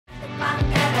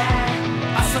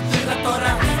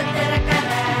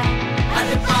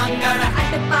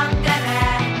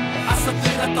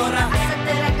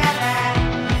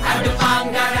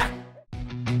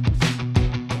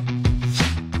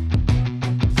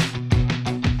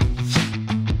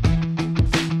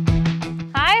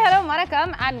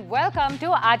Vanakkam and welcome to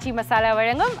Aachi Masala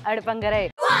Valangum Adupangarai.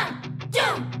 1, 2,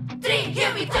 3,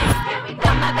 here we go.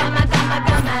 Gama gama gama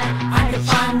gama.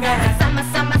 Adupangarai. Sama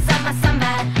sama sama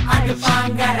sama.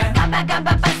 Adupangarai. Gaba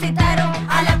gaba pasitarum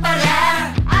alapara.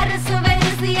 Arasu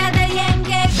verisiyada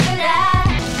yenge kura.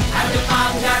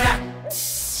 Adupangarai.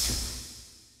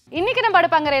 இன்னைக்கு நம்ம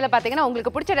அடுப்பங்கரையில பாத்தீங்கன்னா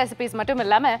உங்களுக்கு பிடிச்ச recipes மட்டும்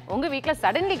இல்லாம உங்க வீட்ல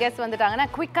suddenly guest வந்துட்டாங்கன்னா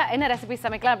குயிக்கா என்ன ரெசிபீஸ்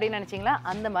சமைக்கலாம் அப்படின்னு நினைச்சீங்களா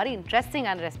அந்த மாதிரி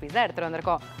இன்ட்ரெஸ்டிங்கான ரெசிபீஸ் தான் எடுத்துட்டு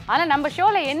வந்திருக்கோம். ஆனா நம்ம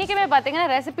ஷோல என்னைக்குமே பாத்தீங்கன்னா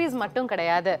ரெசிபீஸ் மட்டும்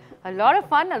கிடையாது. a lot of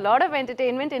fun, a lot of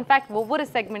entertainment. In fact ஒவ்வொரு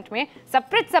செக்மெண்ட்டுமே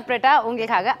செப்பரேட்டா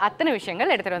உங்களுக்காக அத்தனை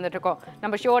விஷயங்கள் எடுத்துட்டு வந்துட்டு இருக்கோம்.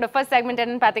 நம்ம ஷோட ஃபர்ஸ்ட் செக்மெண்ட்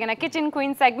என்னன்னு பாத்தீங்கன்னா கிச்சன்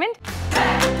குயின் செக்மெண்ட்.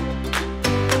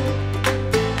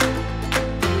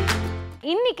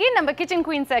 இன்னைக்கு நம்ம கிச்சன்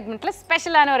குயின் செக்மெண்ட்ல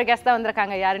ஸ்பெஷலான ஒரு கெஸ்ட் தான்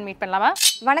வந்திருக்காங்க. யாருன்னு மீட் பண்ணலாமா?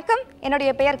 வணக்கம், என்னுடைய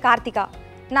பெயர் கார்த்திகா.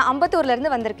 நான் அம்பத்தூர்ல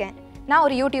இருந்து வந்திருக்கேன். நான்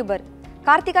ஒரு யூடியூபர்.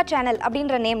 கார்த்திகா சேனல்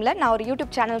அப்படின்ற நேம்ல நான் ஒரு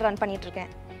யூடியூப் சேனல் ரன் பண்ணிட்டு இருக்கேன்.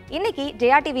 இன்னைக்கு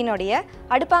ஜெயா டிவினுடைய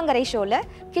அடுப்பாங்கரை ஷோல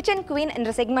கிச்சன் குயின்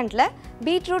என்ற செக்மெண்ட்ல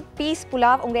பீட்ரூட் பீஸ்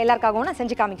புலாவ் உங்க எல்லாருக்காகவும் நான்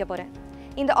செஞ்சு காமிக்க போறேன்.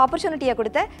 இந்த ஆப்பர்ச்சுனிட்டியை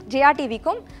கொடுத்த ஜெயா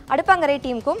டிவிக்கும் அடுப்பாங்கரை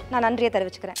டீமுக்கும் நான் நன்றியை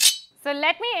தெரிவிச்சுக்கிறேன். So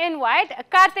let me invite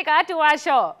Karthika to our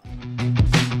show.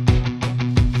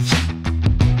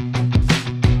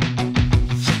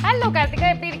 Hello Karthika,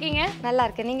 எப்படி இருக்கீங்க? நல்லா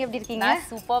இருக்கேன். நீங்க எப்படி இருக்கீங்க? நான்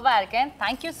சூப்பரா இருக்கேன்.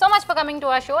 Thank you so much for coming to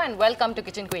our show and welcome to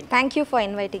Kitchen Queen. Thank you for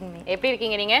inviting me. எப்படி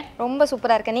இருக்கீங்க நீங்க? ரொம்ப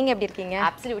சூப்பரா இருக்கேன். நீங்க எப்படி இருக்கீங்க?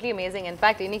 Absolutely amazing. In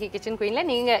fact இன்னைக்கு Kitchen Queenல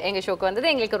நீங்க எங்க ஷோக்கு வந்தது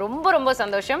எங்களுக்கு ரொம்ப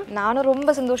சந்தோஷம். நானும்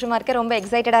ரொம்ப சந்தோஷமா இருக்கேன். ரொம்ப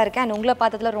எக்ஸைட்டடா இருக்கேன். and உங்களை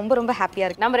பார்த்ததுல ரொம்ப ஹாப்பியா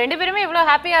இருக்கேன். நம்ம ரெண்டு பேருமே இவ்வளவு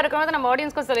ஹாப்பியா இருக்கறோம் நம்ம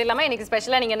ஆடியன்ஸ்க்கு சொல்லிடலாமா இன்னைக்கு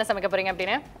ஸ்பெஷலா நீங்க என்ன சமைக்க போறீங்க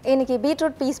அப்படினு? இன்னைக்கு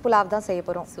பீட்ரூட் பீஸ் புலாவ் தான் செய்ய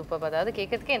போறோம். சூப்பர். அதாவது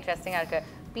கேக்கிறதுக்கே இன்ட்ரஸ்டிங்கா இருக்கு.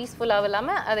 பீஸ்ஃபுல்லாக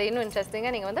இல்லாம அதை இன்னும்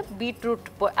இன்ட்ரெஸ்டிங்காக நீங்கள் வந்து பீட்ரூட்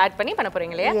ஆட் பண்ணி பண்ண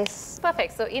போறீங்க இல்லையா? S,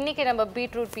 perfect. ஸோ இன்னைக்கு நம்ம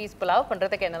பீட்ரூட் பீஸ் புலாவ்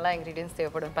பண்றதுக்கு என்னெல்லாம் இன்கிரீடியன்ஸ்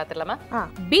தேவைப்படும் பார்த்துடலாமா?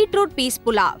 பீட்ரூட் பீஸ்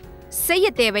புலாவ் செய்ய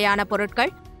தேவையான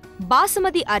பொருட்கள்: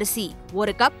 பாசுமதி அரிசி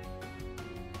 1 கப்,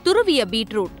 துருவிய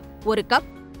பீட்ரூட் 1 கப்,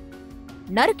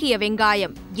 நறுக்கிய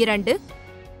வெங்காயம் 2,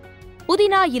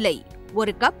 புதினா இலை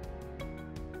 1 கப்,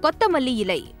 கொத்தமல்லி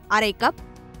இலை 1/2 கப்,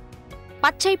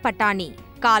 பச்சை பட்டாணி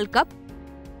 1/4 கப்,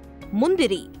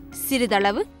 முந்திரி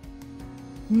சிறிதளவு,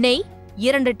 நெய்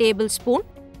 2 டேபிள் ஸ்பூன்,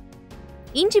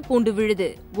 இஞ்சி பூண்டு விழுது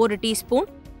 1 டீஸ்பூன்,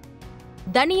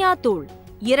 தனியா தூள்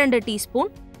 2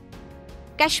 teaspoon,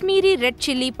 Kashmiri red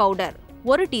chilli powder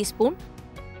 1 teaspoon,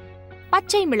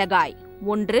 பச்சை மிளகாய்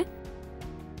 1,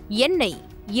 எண்ணெய்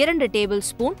 2 டேபிள்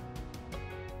ஸ்பூன்,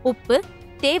 உப்பு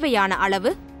தேவையான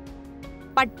அளவு,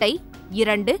 பட்டை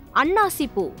 2, அன்னாசி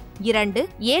பூ 2,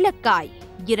 ஏலக்காய்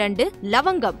 2,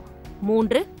 லவங்கம்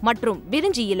 3 மற்றும்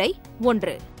பிரிஞ்சி இலை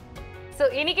 1. சோ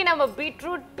இன்னைக்கு நம்ம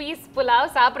பீட்ரூட் பீஸ் புலாவ்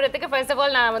சாப்பிடுறதுக்கு ஃபர்ஸ்ட் ஆஃப்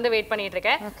ஆல் நான் வந்து வெயிட் பண்ணிட்டு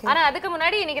இருக்கேன். ஆனா அதுக்கு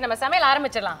முன்னாடி இன்னைக்கு நம்ம சமையல்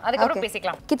ஆரம்பிச்சிடலாம். அதுக்கு அப்புறம்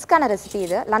பேசிக்கலாம். கிட்ஸ்க்கான ரெசிபி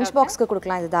இது. லஞ்ச் பாக்ஸ்க்கு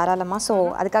கொடுக்கலாம் இது தாராளமா. சோ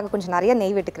அதுக்காக கொஞ்சம் நிறைய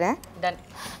நெய் விட்டுக்கிறேன். டன்.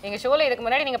 எங்க ஷோல இதுக்கு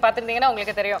முன்னாடி நீங்க பாத்துக்கிட்டீங்கன்னா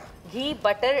உங்களுக்கு தெரியும் கீ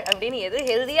பட்டர் அப்படின்னு எது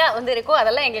ஹெல்தியா வந்து இருக்கோ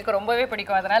அதெல்லாம் எங்களுக்கு ரொம்பவே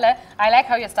பிடிக்கும். அதனால I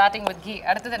like how you starting with key.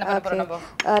 அடுத்து என்ன பண்ண போறோம் நம்ம?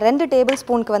 2 டேபிள்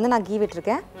ஸ்பூனுக்கு வந்து நான் கீ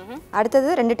விட்டுருக்கேன். அடுத்தது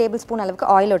 2 டேபிள் ஸ்பூன் அளவுக்கு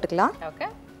ஆயில் விட்டுக்கலாம். ஓகே.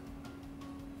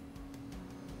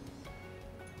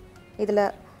 இதில்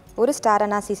 1 ஸ்டார்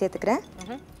அனாசி சேர்த்துக்கிறேன்,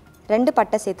 2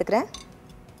 பட்டை சேர்த்துக்கிறேன்,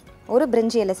 1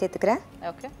 பிரிஞ்சி இலை சேர்த்துக்கிறேன்,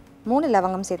 ஓகே, 3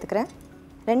 லவங்கம் சேர்த்துக்கிறேன்,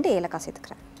 2 ஏலக்காய்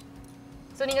சேர்த்துக்கிறேன்.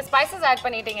 ஸோ நீங்கள் ஸ்பைசஸ் ஆட்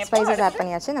பண்ணிட்டீங்க. ஸ்பைசஸ் ஆட்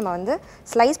பண்ணியாச்சு. நம்ம வந்து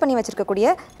ஸ்லைஸ் பண்ணி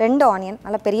வச்சுருக்கக்கூடிய 2 ஆனியன்,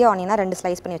 நல்லா பெரிய ஆனியனாக 2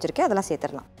 ஸ்லைஸ் பண்ணி வச்சுருக்கேன், அதெல்லாம்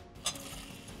சேர்த்துடலாம்.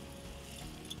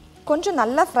 கொஞ்சம்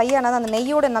நல்லா ஃப்ரை ஆனது அந்த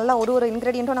நெய்யோட நல்லா ஒரு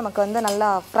இன்க்ரீடியண்ட்டும் நமக்கு வந்து நல்லா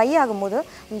ஃப்ரை ஆகும்போது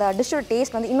இந்த டிஷ்ஷோட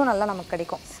டேஸ்ட் வந்து இன்னும் நல்லா நமக்கு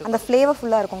கிடைக்கும். அந்த ஃப்ளேவர்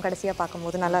ஃபுல்லாக இருக்கும். கடைசியாக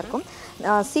பார்க்கும்போது நல்லாயிருக்கும்.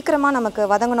 சீக்கிரமாக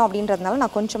நமக்கு வதங்கணும் அப்படின்றதுனால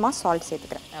நான் கொஞ்சமாக சால்ட்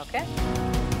சேர்த்துக்கிறேன். ஓகே.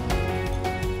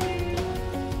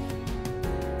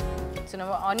 ஸோ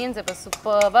நம்ம ஆனியன்ஸ் இப்போ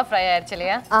சூப்பராக ஃப்ரை ஆயிடுச்சு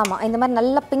இல்லையா? ஆமாம், இந்த மாதிரி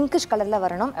நல்லா பிங்கிஷ் கலரில்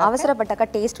வரணும். அவசரப்பட்டாக்கா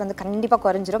டேஸ்ட் வந்து கண்டிப்பாக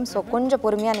குறைஞ்சிரும். ஸோ கொஞ்சம்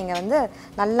பொறுமையாக நீங்கள் வந்து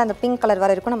நல்லா அந்த பிங்க் கலர்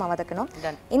வர இருக்கும் நம்ம வதக்கணும்.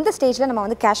 இந்த ஸ்டேஜில் நம்ம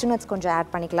வந்து கேஷ்யூ நட்ஸ் கொஞ்சம்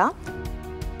ஆட் பண்ணிக்கலாம்.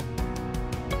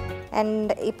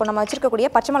 அண்ட் இப்போ நம்ம வச்சுருக்கக்கூடிய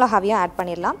பச்சை மிளகாவையும் ஆட்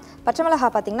பண்ணிடலாம். பச்சை மிளகா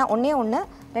பார்த்திங்கன்னா 1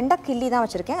 2 கிள்ளி தான்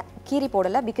வச்சுருக்கேன், கீரி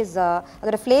போடலை. பிகாஸ்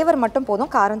அதோட ஃப்ளேவர் மட்டும்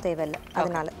போதும், காரம் தேவையில்லை.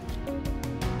 அதனால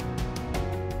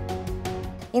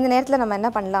இந்த நேரத்தில் நம்ம என்ன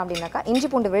பண்ணலாம் அப்படின்னாக்கா இஞ்சி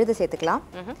பூண்டு விழுது சேர்த்துக்கலாம்.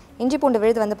 இஞ்சி பூண்டு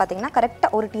விழுது வந்து பார்த்தீங்கன்னா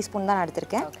கரெக்டாக 1 டீஸ்பூன் தான் நான்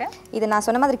எடுத்திருக்கேன். இது நான்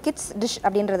சொன்ன மாதிரி கிட்ஸ் டிஷ்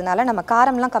அப்படின்றதுனால நம்ம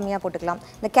காரம்லாம் கம்மியாக போட்டுக்கலாம்.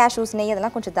 இந்த கேஷ்யூஸ் நெய்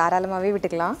அதெல்லாம் கொஞ்சம் தாராளமாகவே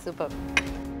விட்டுக்கலாம். சூப்பர்.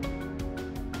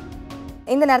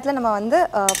 இந்த நேரத்தில் நம்ம வந்து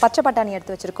பச்சை பட்டாணி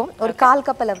எடுத்து வச்சுருக்கோம், ஒரு 1/4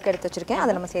 கப் அளவுக்கு எடுத்து வச்சுருக்கேன்,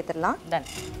 அதை நம்ம சேர்த்துடலாம்.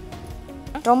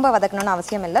 ரொம்ப வதக்கணும்னு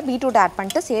அவசியம் இல்லை. பீட்ரூட் ஆட்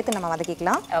பண்ணிட்டு சேர்த்து நம்ம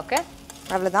வதக்கிக்கலாம். ஓகே,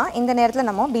 அவ்வளோதான். இந்த நேரத்தில்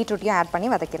நம்ம பீட்ரூட்டையும் ஆட் பண்ணி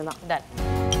வதக்கிடலாம். டன்.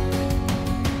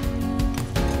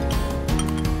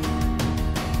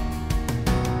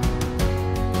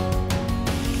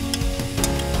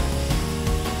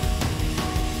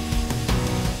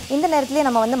 இந்த நேரத்துலேயே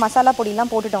நம்ம வந்து மசாலா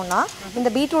பொடியெலாம் போட்டுட்டோம்னா இந்த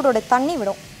பீட்ரூட்டோட தண்ணி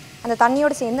விடும். அந்த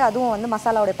தண்ணியோடு சேர்ந்து அதுவும் வந்து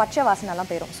மசாலாவோட பச்சை வாசனைலாம்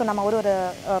போயிடும். ஸோ நம்ம ஒரு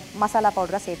மசாலா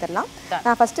பவுடராக சேர்த்துடலாம்.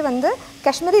 நான் ஃபஸ்ட்டு வந்து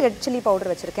காஷ்மீரி ரெட் சில்லி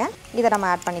பவுடர் வச்சுருக்கேன். இதை நம்ம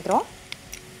ஆட் பண்ணிக்கிறோம்.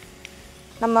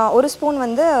 நம்ம 1 ஸ்பூன்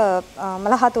வந்து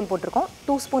மிளகாத்தூள் போட்டிருக்கோம்.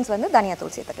 2 ஸ்பூன்ஸ் வந்து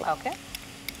தனியாத்தூள் சேர்த்துக்கலாம். ஓகே.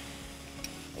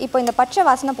 இப்போ இந்த பச்சை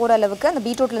வாசனை போகிற அளவுக்கு அந்த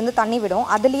பீட்ரூட்லேருந்து தண்ணி விடும்.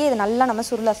 அதுலேயே இது நல்லா நம்ம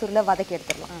சுருள வதக்கி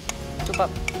எடுத்துடலாம்.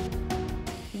 சூப்பர்.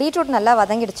 பீட்ரூட் நல்லா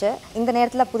வதங்கிடுச்சு. இந்த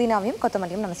நேரத்தில் புதினாவையும்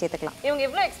கொத்தமல்லியும் நம்ம சேர்த்துக்கலாம். இவங்க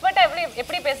இவ்வளோ எக்ஸ்பர்ட்டா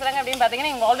எப்படி பேசுறாங்க அப்படின்னு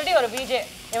பார்த்தீங்கன்னா இவங்க ஆல்ரெடி ஒரு விஜே,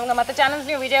 இவங்க மற்ற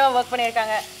சேனல்ஸ்லையும் விஜேவாக ஒர்க்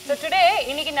பண்ணியிருக்காங்க. ஸோ டுடே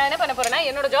இன்னைக்கு நான் என்ன பண்ண போறேன்னா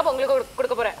என்னோட ஜாப் உங்களுக்கு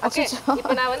கொடுக்க போறேன். ஓகே,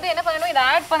 இப்போ நான் வந்து என்ன பண்ணணும், இதை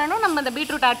ஆட் பண்ணணும், நம்ம இந்த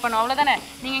பீட்ரூட் ஆட் பண்ணணும், அவ்வளோதானே.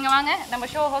 நீங்க இங்க வாங்க, நம்ம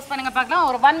ஷோ ஹோஸ்ட் பண்ணுங்க பார்க்கலாம்.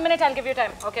 ஒரு 1 minute I'll give you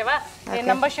time. ஓகேவா?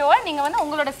 நம்ம ஷோவை நீங்க வந்து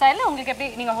உங்களோட ஸ்டைலில் உங்களுக்கு எப்படி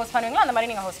நீங்க ஹோஸ்ட் பண்ணுவீங்களோ அந்த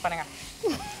மாதிரி நீங்க ஹோஸ்ட் பண்ணுங்க.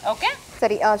 ஓகே.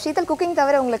 சரி, ஷீதல் குக்கிங்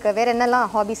தவிர உங்களுக்கு வேற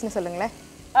என்னெல்லாம் ஹாபிஸ்னு சொல்லுங்களேன்.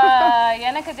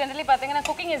 எனக்கு ஜெனரலி பார்த்தீங்கன்னா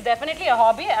cooking is definitely a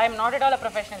hobby. I am not at all a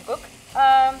professional cook.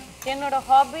 என்னோட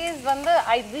ஹாபிஸ் வந்து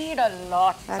ஐ read a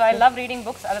lot. So I love reading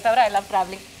books. அதை தவிர ஐ லவ்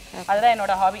ட்ராவலிங். அதுதான்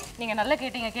என்னோட ஹாபி. நீங்க நல்லா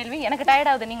கேட்டீங்க கேள்வி. எனக்கு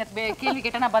டயர்ட் ஆகுது நீங்க கேள்வி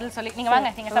கேட்டா நான் பதில் சொல்லி. நீங்க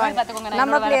வாங்க, நீங்க சமையல்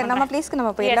பார்த்துக்கோங்க. நம்ம பிளேஸ்க்கு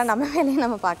நம்ம போயிடலாம். நம்ம வேலையை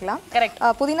நம்ம பார்க்கலாம். கரெக்ட்.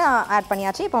 புதினா ஆட்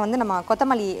பண்ணியாச்சு. இப்போ வந்து நம்ம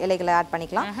கொத்தமல்லி இலைகளை ஆட்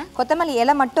பண்ணிக்கலாம். கொத்தமல்லி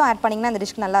இலை மட்டும் ஆட் பண்ணிங்கன்னா இந்த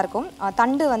டிஷ்க்கு நல்லா இருக்கும்.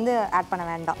 தண்டு வந்து ஆட் பண்ண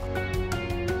வேண்டாம்.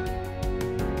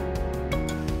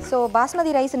 So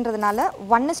basmati ரைஸ்ன்றதுனால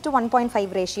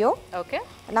 1:1.5 ratio. ஓகே.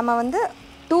 நம்ம வந்து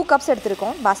 2 கப்ஸ்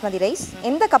எடுத்திருக்கோம் பாஸ்மதி ரைஸ்.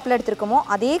 எந்த கப்பில் எடுத்திருக்கோமோ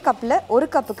அதே கப்பில் 1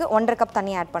 கப்புக்கு 1.5 கப்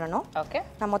தண்ணி ஆட் பண்ணணும். ஓகே.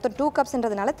 நான் மொத்தம் 2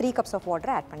 கப்ஸ்ன்றதுனால 3 கப்ஸ் ஆஃப்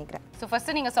வாட்டர் ஆட் பண்ணிக்கிறேன். ஸோ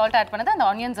ஃபர்ஸ்ட் நீங்க சால்ட் ஆட் பண்ணது அந்த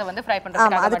ஆனியன்ஸை வந்து ஃப்ரை பண்ணுறது.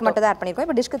 ஆமாம், அதுக்கு மட்டும் தான் ஆட் பண்ணிருக்கோம்.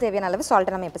 இப்போ டிஷ்க்கு தேவையான அளவு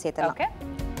சால்ட்டை நம்ம இப்போ சேர்த்துலாம். ஓகே.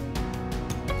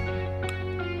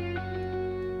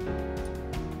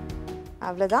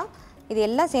 அவ்வளோதான். இது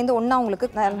எல்லாம் சேர்ந்து ஒன்றா உங்களுக்கு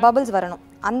பபிள்ஸ் வரணும்.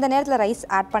 அந்த நேரத்தில் ரைஸ்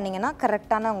ஆட் பண்ணிங்கன்னா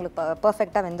கரெக்டான உங்களுக்கு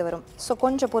பர்ஃபெக்டாக வெந்து வரும். ஸோ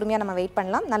கொஞ்சம் பொறுமையாக நம்ம வெயிட்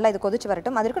பண்ணலாம். நல்லா இது கொதிச்சு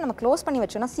வரட்டும். அதற்கு நம்ம க்ளோஸ் பண்ணி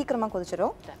வச்சோம்னா சீக்கிரமாக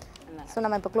கொதிச்சிடும். ஸோ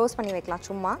நம்ம இப்போ க்ளோஸ் பண்ணி வைக்கலாம்.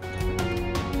 சும்மா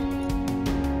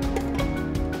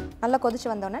நல்லா கொதிச்சு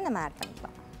வந்தோடனே நம்ம ஆட்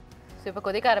பண்ணிக்கலாம். ஸோ இப்போ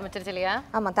கொதிக்க ஆரம்பிச்சிருச்சு இல்லையா?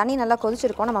 ஆமாம், தண்ணி நல்லா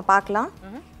கொதிச்சிருக்கோம். நம்ம பார்க்கலாம்.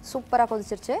 சூப்பராக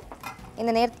கொதிச்சிருச்சு.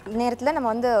 இந்த நேரத்தில் நம்ம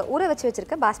வந்து ஊற வச்சு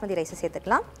வச்சுருக்க பாஸ்மதி ரைஸை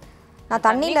சேர்த்துக்கலாம். நான்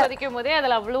தண்ணியில் கொதிக்கும் போதே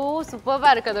அதில் அவ்வளோ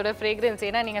சூப்பராக இருக்குது அதோட ஃப்ரேக்ரன்ஸ்.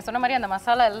 ஏன்னா நீங்கள் சொன்ன மாதிரி அந்த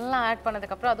மசாலா எல்லாம் ஆட்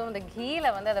பண்ணதுக்கப்புறம் அதுவும் இந்த கீயில்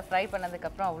வந்து அதை ஃப்ரை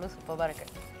பண்ணதுக்கப்புறம் அவ்வளோ சூப்பராக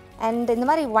இருக்குது. அண்ட் இந்த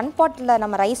மாதிரி 1 பாட்டில்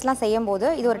நம்ம ரைஸ்லாம் செய்யும் போது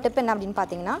இது ஒரு டிப் என்ன அப்படின்னு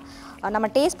பார்த்தீங்கன்னா, நம்ம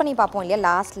டேஸ்ட் பண்ணி பார்ப்போம் இல்லையா,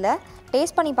 லாஸ்ட்டில்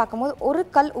டேஸ்ட் பண்ணி பார்க்கும்போது ஒரு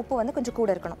கல் உப்பு வந்து கொஞ்சம்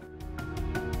கூட இருக்கணும்.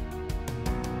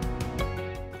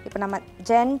 இப்போ நம்ம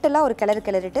ஜென்டலாக ஒரு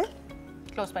கிளறிட்டு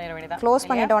க்ளோஸ் பண்ணிட வேண்டியதான். க்ளோஸ்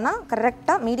பண்ணிட்டோன்னா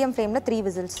கரெக்டாக மீடியம் ஃப்ளேமில் 3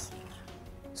 விசில்ஸ்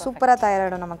சூப்பராக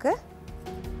தயாராகிடும் நமக்கு.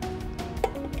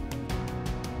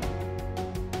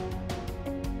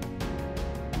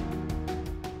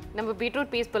 நம்ம beetroot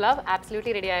piece pulao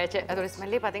absolutely ready ஆயிடுச்சு. அதோட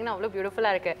ஸ்மெல்லே பார்த்தீங்கன்னா அவ்வளோ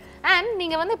பியூட்டிஃபுல்லாக இருக்குது. அண்ட்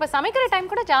நீங்கள் வந்து இப்போ சமைக்கிற டைம்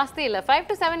கூட ஜாஸ்தி இல்லை, 5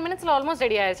 to 7 minutes ஆல்மோஸ்ட்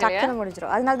ரெடி ஆயிடுச்சு. டக்குனு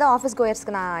முடிஞ்சிடும். அதனால தான் ஆஃபீஸ்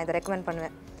கோயர்ஸ்க்கு நான் இதை ரெக்கமெண்ட்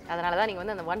பண்ணுவேன். அதனால தான் நீங்கள்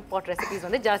வந்து அந்த 1 pot ரெசிபிஸ்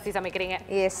வந்து ஜாஸ்தி சமைக்கிறீங்க.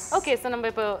 எஸ். ஓகே, ஸோ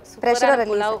நம்ம இப்போ சூப்பரான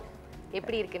புலாவ்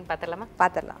எப்படி இருக்குன்னு பார்த்துடலாமா?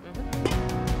 பார்த்துடலாம்.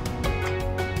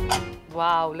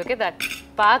 Wow, look at that.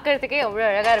 பார்க்கறதுக்கே அவ்வளோ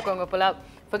அழகாக இருக்கும் உங்கள் pulao.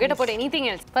 forget about anything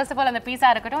else. First of all அந்த பீஸா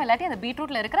இருக்கட்டும், இல்லாட்டி அந்த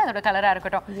பீட்ரூட்ல இருக்கிற அதோட கலரா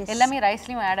இருக்கட்டும், எல்லாமே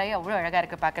ரைஸ்லயும் ஆட் ஆகி அவ்வளோ அழகா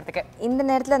இருக்கு பார்க்கிறதுக்கு. இந்த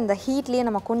நேரத்தில் இந்த ஹீட்லயே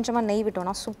நம்ம கொஞ்சமா நெய்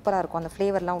விட்டோம்னா சூப்பரா இருக்கும். அந்த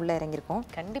ஃப்ளேவர்லாம் உள்ள இறங்கிருக்கும்.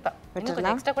 கண்டிப்பா இன்னும்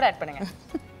கொஞ்சம் எக்ஸ்ட்ரா கூட ஆட் பண்ணுங்க.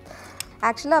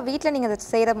 ஆக்சுவலாக வீட்டில் நீங்கள் அதை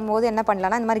செய்கிற போது என்ன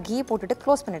பண்ணலாம்னா இந்த மாதிரி கீ போட்டுட்டு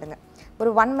க்ளோஸ் பண்ணிவிடுங்க. ஒரு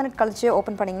 1 minute கழிச்சு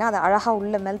ஓப்பன் பண்ணிங்கன்னா அது அழகாக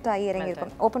உள்ள மெல்ட் ஆகி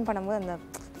இறங்கியிருக்கும். ஓப்பன் பண்ணும்போது அந்த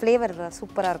ஃப்ளேவர்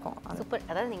சூப்பராக இருக்கும். சூப்பர்.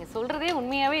 அதாவது நீங்கள் சொல்கிறதே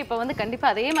உண்மையாகவே இப்போ வந்து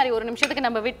கண்டிப்பாக அதே மாதிரி ஒரு நிமிஷத்துக்கு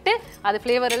நம்ம விட்டு அது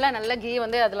ஃப்ளேவர் எல்லாம் நல்லா கீ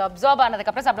வந்து அதில் அப்சார்ப்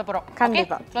ஆனதுக்கப்புறம் சாப்பிட போகிறோம்.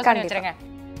 கண்டிப்பாக வச்சுருங்க.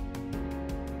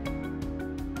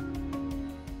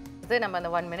 இது நம்ம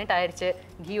அந்த 1 minute ஆயிடுச்சு.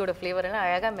 கீயோட ஃப்ளேவர் எல்லாம்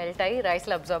அழகாக மெல்ட் ஆகி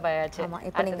ரைஸில் அப்சார்ப் ஆயாச்சு. ஆமாம்,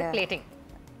 இப்போ நீங்கள் பிளேட்டிங்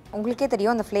உங்களுக்கே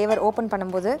தெரியும் அந்த ஃப்ளேவர் ஓப்பன்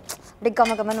பண்ணும்போது அப்படியே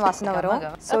கமகமன்னு வாசனை வரும்.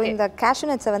 ஸோ இந்த கேஷ்யூ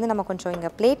நட்ஸை வந்து நம்ம கொஞ்சம் இங்கே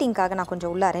பிளேட்டிங்காக நான்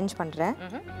கொஞ்சம் உள்ளே அரேஞ்ச் பண்ணுறேன்.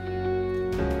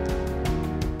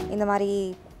 இந்த மாதிரி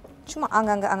சும்மா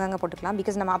அங்கங்கே போட்டுக்கலாம்.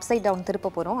 பிகாஸ் நம்ம அப்சைட் டவுன்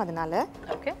திருப்ப போகிறோம். அதனால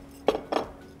ஓகே,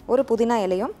 ஒரு புதினா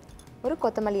இலையும் ஒரு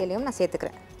கொத்தமல்லி இலையும் நான்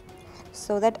சேர்த்துக்கிறேன்.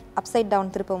 ஸோ தட் அப்சைட்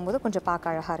டவுன் திருப்பும்போது கொஞ்சம்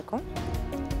பார்க்க அழகாக இருக்கும்.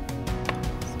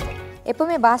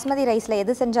 எப்பவுமே பாஸ்மதி ரைஸில்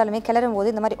எது செஞ்சாலுமே கிளறும்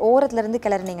போது இந்த மாதிரி ஓரத்துலேருந்து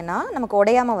கிளறினீங்கன்னா நமக்கு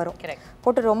உடையாமல் வரும்.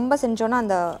 போட்டு ரொம்ப செஞ்சோன்னா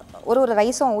அந்த ஒரு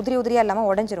ரைஸும் உதிரியாக இல்லாமல்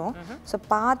உடஞ்சிரும். ஸோ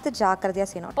பார்த்து ஜாக்கிரதையாக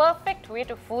செய்யணும். Perfect way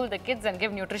to pool the kids and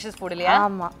give nutritious food இல்லையா?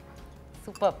 ஆமாம்,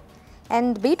 சூப்பர்.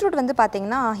 அண்ட் பீட்ரூட் வந்து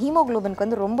பார்த்தீங்கன்னா ஹீமோக்ளோபினுக்கு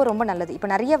வந்து ரொம்ப ரொம்ப நல்லது. இப்போ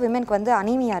நிறைய விமென்க்கு வந்து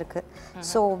அனீமியா இருக்குது.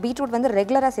 ஸோ பீட்ரூட் வந்து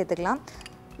ரெகுலராக சேர்த்துக்கலாம்.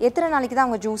 எத்தனை நாளைக்கு தான்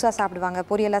அவங்க ஜூஸாக சாப்பிடுவாங்க,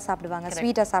 பொரியலாக சாப்பிடுவாங்க,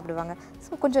 ஸ்வீட்டாக சாப்பிடுவாங்க.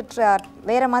 ஸோ கொஞ்சம்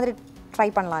வேறு மாதிரி ட்ரை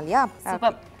பண்ணலாம் இல்லையா?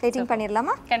 பிளேட்டிங்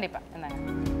பண்ணிடலாமா? கண்டிப்பாக. என்னங்க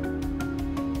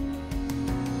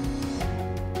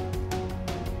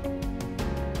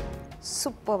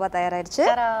சூப்பராக தயாராகிடுச்சு.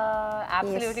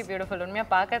 Absolutely beautiful.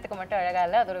 உண்மையாக பார்க்கறதுக்கு மட்டும் அழகாக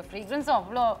இல்லை, அதோட ஃப்ரேக்ரன்ஸும்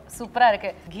அவ்வளோ சூப்பராக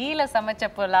இருக்குது. கீல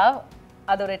சமைச்ச புலாவ்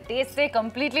அதோட டேஸ்ட்டே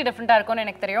கம்ப்ளீட்லி டிஃப்ரெண்ட்டாக இருக்கும்னு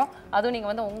எனக்கு தெரியும். அதுவும்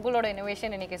நீங்கள் வந்து உங்களோட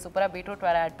இனோவேஷன் இன்றைக்கி சூப்பராக பீட்ரூட்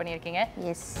வேறு ஆட் பண்ணியிருக்கீங்க.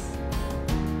 S,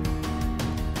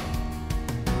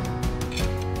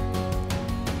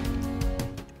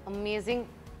 amazing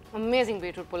amazing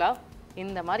beetroot pulao.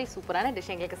 இந்த மாதிரி சூப்பரான டிஷ்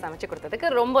எங்களுக்கு சமைச்சு கொடுத்ததுக்கு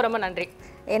ரொம்ப ரொம்ப நன்றி.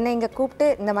 என்னை இங்கே கூப்பிட்டு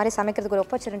இந்த மாதிரி சமைக்கிறதுக்கு ஒரு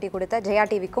ஆப்பர்ச்சுனிட்டி கொடுத்த ஜெயா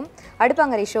டிவிக்கும்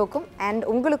அடுப்பாங்கரை ஷோக்கும் அண்ட்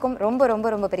உங்களுக்கும் ரொம்ப ரொம்ப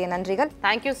ரொம்ப பெரிய நன்றிகள்.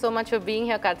 Thank you so much for being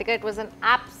here Karthika. It was an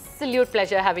absolute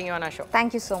pleasure having you on our show.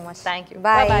 Thank you so much. Thank you.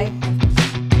 Bye. Bye.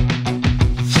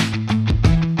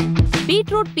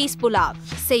 Beetroot piece pulao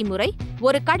செய்முறை: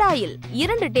 ஒரு கடாயில்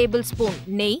 2 டேபிள் ஸ்பூன்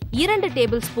நெய், 2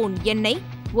 டேபிள் ஸ்பூன் எண்ணெய்,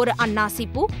 1 அன்னாசி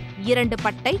பூ, 2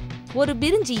 பட்டை, 1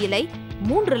 பிரிஞ்சி இலை,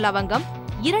 3 லவங்கம்,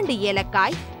 2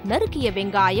 ஏலக்காய், நறுக்கிய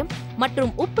வெங்காயம்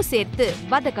மற்றும் உப்பு சேர்த்து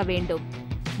வதக்க வேண்டும்.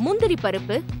 முந்திரி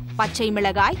பருப்பு, பச்சை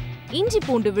மிளகாய், இஞ்சி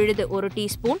பூண்டு விழுது 1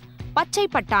 டீஸ்பூன், பச்சை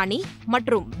பட்டாணி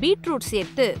மற்றும் பீட்ரூட்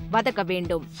சேர்த்து வதக்க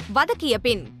வேண்டும். வதக்கிய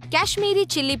பின் Kashmiri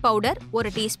chilli powder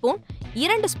 1 teaspoon,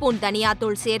 2 spoon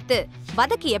தனியாத்தூள் சேர்த்து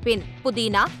வதக்கிய பின்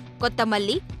புதினா,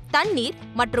 கொத்தமல்லி, தண்ணீர்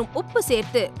மற்றும் உப்பு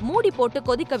சேர்த்து மூடி போட்டு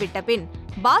கொதிக்க விட்ட பின்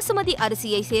பாசுமதி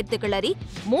அரிசியை சேர்த்து கிளறி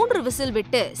 3 விசில்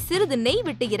விட்டு சிறிது நெய்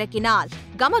விட்டு இறக்கினால்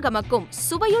கமகமக்கும்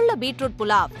சுவையுள்ள பீட்ரூட்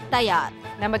புலாவ் தயார்.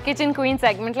 நம்ம கிச்சன் குயின்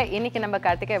செக்மெண்ட்ல இன்னைக்கு நம்ம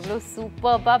கார்த்திகா எவ்வளோ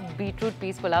சூப்பர்பா பீட்ரூட்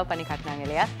பீஸ் புலாவ் பண்ணி காட்டினாங்க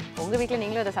இல்லையா? உங்க வீட்டில்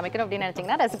நீங்களும் அதை சமைக்கணும் அப்படின்னு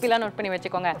நினைச்சீங்கன்னா ரெசிபிலாம் நோட் பண்ணி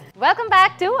வச்சுக்கோங்க. வெல்கம்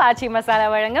பேக் டு ஆச்சி மசாலா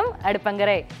வழங்கும்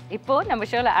அடுப்பங்கரை. இப்போ நம்ம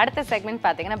ஷோல அடுத்த செக்மெண்ட்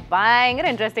பார்த்தீங்கன்னா பயங்கர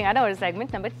இன்ட்ரெஸ்டிங்கான ஒரு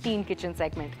செக்மெண்ட், நம்ம டீன் கிச்சன்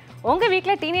செக்மெண்ட். உங்க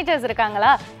வீட்டில் டீனேஜர்ஸ் இருக்காங்களா?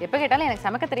 எப்போ கேட்டாலும் எனக்கு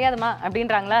சமைக்க தெரியாதுமா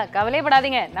அப்படின்றாங்களா?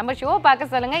 கவலைப்படாதீங்க, நம்ம ஷோ பார்க்க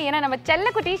சொல்லுங்க. ஏன்னா நம்ம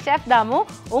செல்லக்குட்டி ஷெஃப் தாமு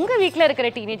உங்க வீட்டில் இருக்கிற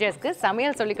டீனேஜர்ஸ்க்கு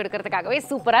சமையல் சொல்லி கொடுக்கறதுக்காகவே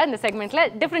சூப்பராக இந்த செக்மெண்ட்ல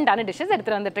டிஃப்ரெண்டான டிஷ்ஷஸ்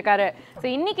எடுத்துட்டு வந்துட்டு இருக்காரு. ஸோ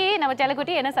இன்னைக்கு நம்ம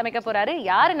செல்லக்குட்டி என்ன சமைக்க போறாரு,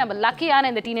 யாரு நம்ம லக்கியான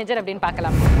இந்த டீனேஜர் அப்படின்னு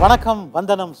பார்க்கலாம். வணக்கம்,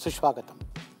 வந்தனம், சுஷ்வாகத்தம்.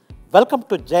 வெல்கம்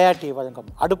டு ஜெயா டிவி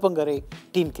வழங்கும் அடுப்பங்கரை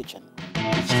டீன் கிச்சன்.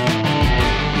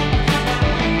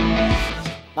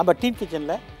 நம்ம டீன்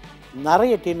கிச்சனில்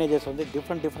நிறைய டீனேஜர்ஸ் வந்து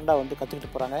டிஃப்ரெண்ட்டாக வந்து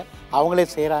கற்றுக்கிட்டு போகிறாங்க, அவங்களே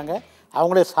செய்கிறாங்க,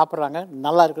 அவங்களே சாப்பிட்றாங்க,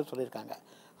 நல்லா இருக்குன்னு சொல்லியிருக்காங்க.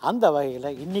 அந்த வகையில்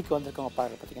இன்றைக்கி வந்திருக்கவங்க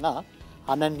பார்த்தீங்கன்னா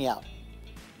அனன்யா.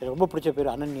 எனக்கு ரொம்ப பிடிச்ச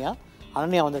பேர் அனன்யா.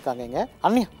 அனன்யா வந்திருக்காங்க. இங்கே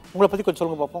அனன்யா, உங்களை பற்றி கொஞ்சம்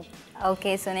சொல்லுங்கள் பார்ப்போம்.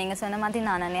 ஓகே, ஸோ நீங்கள் சொன்ன மாதிரி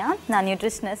நான் அனன்யா, நான்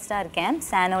நியூட்ரிஷனிஸ்ட்டாக இருக்கேன்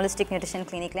சான் ஹோலிஸ்டிக் நியூட்ரிஷன்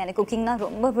கிளினிக்கில். எனக்கு குக்கிங்னா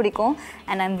ரொம்ப பிடிக்கும்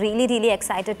and I'm really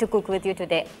excited to cook with you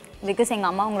today because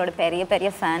எங்கள் அம்மா உங்களோட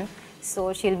பெரிய fan. So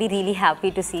she'll be really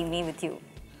happy to see me with you.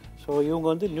 So இவங்க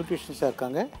வந்து நியூட்ரிஷன்ஸாக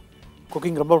இருக்காங்க,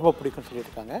 குக்கிங் ரொம்ப பிடிக்கும்னு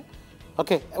சொல்லியிருக்காங்க.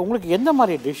 ஓகே, உங்களுக்கு எந்த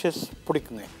மாதிரி டிஷ்ஷஸ்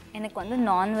பிடிக்குங்க? எனக்கு வந்து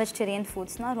நான் வெஜிடேரியன்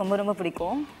ஃபுட்ஸ்னால் ரொம்ப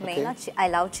பிடிக்கும். மெயினாக I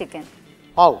love chicken.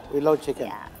 Wow, you love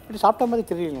chicken. இப்படி சாப்பிட்ட மாதிரி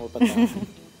தெரியல பார்த்தா.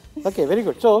 Okay, very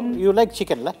good. So you like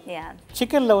சிக்கனில்.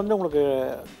 சிக்கனில் வந்து உங்களுக்கு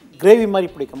கிரேவி மாதிரி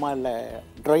பிடிக்குமா இல்லை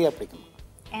ட்ரையாக பிடிக்குமா?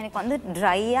 எனக்கு வந்து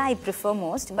ட்ரையாக ஐ ப்ரிஃபர்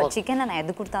மோஸ்ட், பட் சிக்கனில் நான்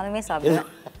எது கொடுத்தாலுமே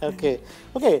சாப்பிடுவேன்.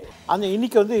 ஓகே அந்த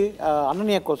இன்னைக்கு வந்து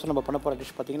அனன்யா கோர்ஸ் நம்ம பண்ண போகிற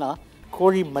டிஷ் பார்த்தீங்கன்னா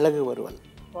கோழி மிளகு வறுவல்.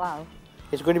 Wow,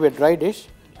 it's going to be try dish.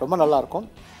 ரொம்ப நல்லாயிருக்கும்.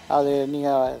 அது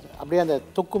நீங்கள் அப்படியே அந்த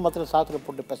தொக்கு மாத்திரம் சாத்தில்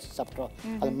போட்டு பசி சாப்பிட்டோம்,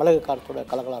 அது மிளகு காரத்தோட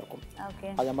கலகலாக இருக்கும்.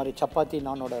 அதே மாதிரி சப்பாத்தி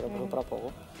நானோட ரொம்ப சூப்பராக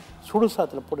போகும். சுடு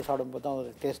சாத்தில் போட்டு சாப்பிடும்போது தான்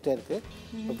ஒரு டேஸ்ட்டே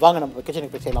இருக்குது. வாங்க நம்ம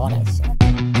கிச்சனுக்கு போய் செய்யலாம். வாங்க.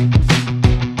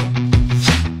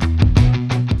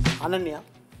 அனன்யா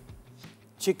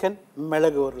சிக்கன்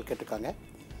மிளகு வறுவல் கேட்டிருக்காங்க,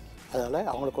 அதனால்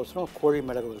அவங்களுக்கோசரம் கோழி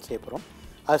மிளகு வறுவல் செய்ய போகிறோம்.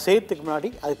 அதை செய்யறதுக்கு முன்னாடி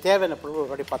அது தேவையான பொருள்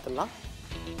ஒரு வாட்டி பார்த்துடலாம்.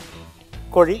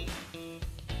 கோழி,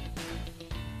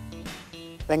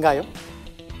 வெங்காயம்,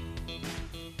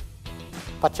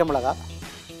 பச்சை மிளகாய்,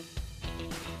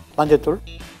 மஞ்சத்தூள்,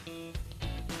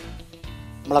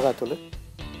 மிளகாத்தூள்,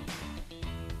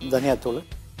 தனியாத்தூள்,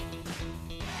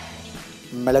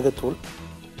 மிளகுத்தூள்,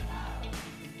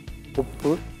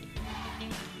 உப்பு,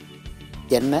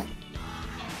 எண்ணெய்,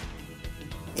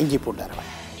 இஞ்சி பூண்டு அரை.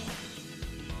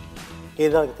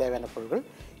 இதுதான் அதுக்கு தேவையான பொருட்கள்.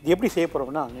 இது எப்படி செய்ய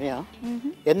போகிறோம்னா,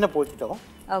 எண்ணெய் ஊற்றிட்டோம்.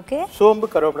 ஓகே, சோம்பு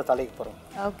கருவேப்பிலை தலைக்கு போகிறோம்.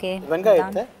 ஓகே,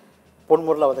 வெங்காயத்தை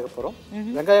பொன்முறையில் வதக்க போகிறோம்.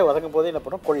 வெங்காயம் வதக்கும் போதே என்ன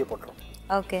பண்ணுறோம், கோழியை போட்டுரும்.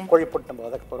 ஓகே, கோழி போட்டு நம்ம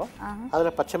வதக்க போகிறோம்.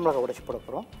 அதில் பச்சை மிளகாய் உடைச்சி போட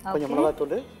போகிறோம். கொஞ்சம்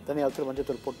மிளகாத்தூள், தனியாத்தூள்,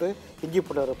 மஞ்சத்தூள் போட்டு இஞ்சி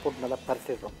பூண்டு போட்டு நல்லா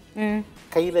பரட்டிடுறோம்.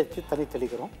 கையில் வச்சு தண்ணி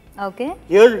தெளிக்கிறோம். ஓகே,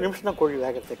 7 நிமிஷம் தான் கோழி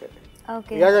வேகிறதுக்கு.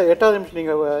 ஓகே, 8வது நிமிஷம்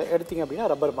நீங்கள் எடுத்தீங்க அப்படின்னா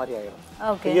ரப்பர் மாதிரி ஆகிடும்.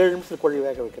 7 நிமிஷத்தில் கோழி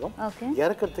வேக வைக்கிறோம்.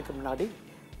 இறக்கிறதுக்கு முன்னாடி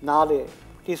 4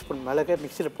 டீஸ்பூன் மிளகை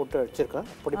மிக்சியில் போட்டு வச்சுருக்கோம்,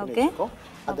 பொடி பண்ணி வச்சுருக்கோம்.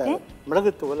 அந்த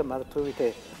மிளகுத்தூவில் மேலே தூவிட்டு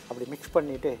அப்படி மிக்ஸ்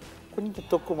பண்ணிவிட்டு கொஞ்சம்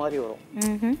தொக்கு மாதிரி வரும்.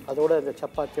 அதோட இந்த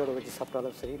சப்பாத்தியோட வச்சு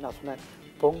சாப்பிட்டாலும் சரி, நான் சொன்னேன்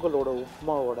பொங்கலோட,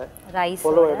 உப்புமாவோட,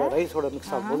 பொலவோட, ரைஸோட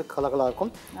மிக்ஸ் ஆகும்போது கலகலாக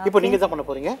இருக்கும். இப்போ நீங்கள் தான் பண்ண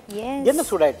போகிறீங்க. என்ன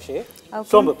சூடாயிடுச்சு,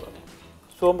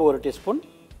 சோம்பு 1 டீஸ்பூன்,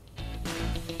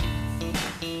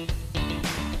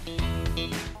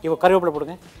 இப்போ கருவேப்பிலை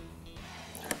போடுங்க.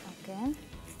 ஓகே.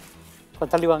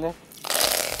 கொஞ்சம் தள்ளி வாங்க.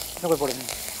 இன்னும் போய் போடுங்க.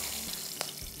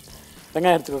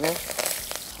 வெங்காயம் எடுத்துக்கோங்க.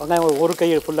 வெங்காயம் ஒரு கை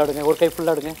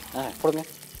ஃபுல்லாக எடுங்க. போடுங்க.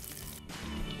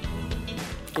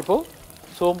 இப்போது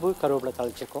சோம்பு கருவேப்பிலை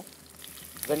தாளிச்சிருக்கோம்.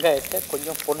 வெங்காயத்தை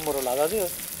கொஞ்சம் பொன்முறையில், அதாவது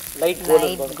லைட்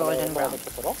கோல்டன் ப்ரௌன் வைக்க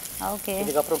போகிறோம். ஓகே.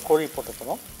 இதுக்கப்புறம் கோழி போட்டு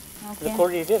போகிறோம். இந்த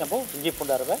கோழியிலே நம்ம இஞ்சி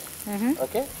பூண்டு அரைவை,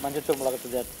 ஓகே, மஞ்சத்தூள்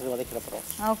மிளகாத்தூள் எடுத்து வதக்கிற போகிறோம்.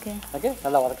 ஓகே. ஓகே,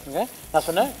 நல்லா வதக்குங்க. நான்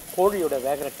சொன்னேன் கோழியோட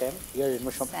வேகிற டைம் 7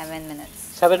 நிமிஷம்.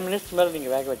 7 மினிட்ஸ் மேலே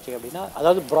நீங்கள் வேக வச்சிங்க அப்படின்னா,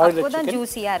 அதாவது பிராய்லர் சிக்கன்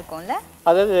ஜூஸியாக இருக்கும்ல,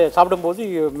 அதாவது சாப்பிடும்போது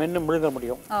மென்று முழுங்க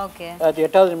முடியும். ஓகே. அது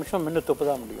 8வது நிமிஷம் மென்று துப்பு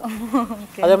தான் முடியும்.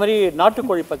 அதே மாதிரி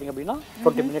நாட்டுக்கோழி பார்த்தீங்க அப்படின்னா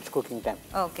 20 minutes cooking time.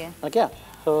 Okay. Okay.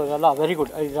 So நல்லா வெரி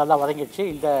குட். இது நல்லா வதங்கிடுச்சு.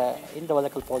 இந்த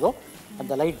வதக்கல் போதும்.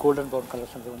 அந்த லைட் கோல்டன் ப்ரௌன்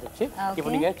கலர் வந்து வந்துடுச்சு. இப்போ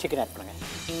நீங்கள் சிக்கன் ஆட் பண்ணுங்கள்.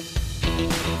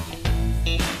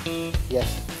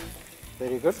 S,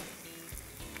 very good.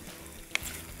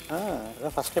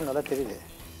 அதான் ஃபஸ்ட் டைம் நல்லா தெரியுது.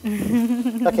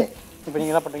 ஓகே, இப்போ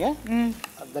நீங்கள் என்ன பண்ணுறீங்க?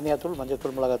 தனியாத்தூள்,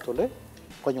 மஞ்சத்தூள், மிளகாத்தூள்,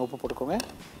 கொஞ்சம் உப்பு போட்டுக்கோங்க.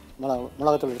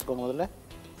 மிளகாத்தூள் எடுத்துக்கோங்க. முதல்ல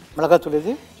மிளகாத்தூள்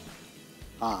இது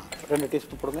 2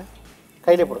 டீஸ்பூன் போடுங்க.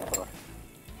 கையிலே போடுங்க. பரவாயில்ல.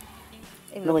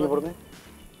 இன்னும் கொஞ்சம் போடுங்க.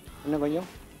 இன்னும் கொஞ்சம்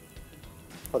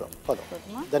போதும்.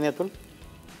 தனியாத்தூள்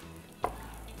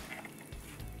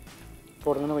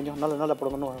போடுங்க. இன்னும் கொஞ்சம் நல்லா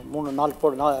போடுங்க. இன்னும் 3-4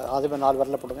 போடு. அதுமாதிரி 4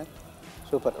 வரல போடுங்க.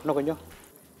 சூப்பர். இன்னும்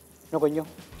கொஞ்சம்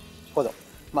போதும்.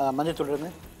 மஞ்சத்தூள்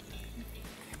இருங்க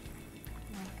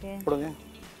போடுங்க.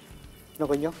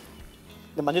 இன்னும் கொஞ்சம்.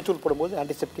 இந்த மஞ்சத்தூள் போடும்போது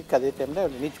ஆன்டிசெப்டிக், அதே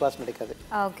டைமில் நீச்சு வாசம் கிடைக்காது.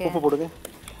 உப்பு போடுங்க.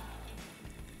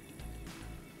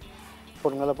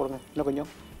 நல்லா போடுங்க. இன்னும்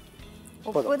கொஞ்சம்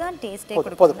போதும்.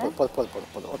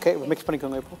 ஓகே, மிக்ஸ்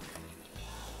பண்ணிக்கோங்க. இப்போ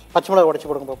பச்சை மிளகா உடச்சி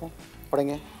போடுங்க பார்ப்போம்.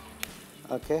 உடைங்க.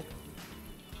 ஓகே,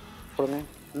 போடுங்க.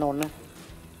 இன்னும் ஒன்று.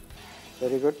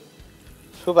 Very good,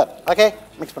 super. Okay,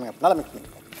 mix பண்ணுங்கள். நல்லா மிக்ஸ்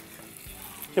பண்ணிக்கோங்க.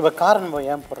 இப்போ காரம் நம்ம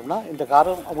ஏன் போடுறோம்னா, இந்த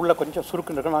காரம் உள்ள கொஞ்சம்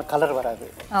சுருக்குன்னு இருக்கும், ஆனால் கலர் வராது.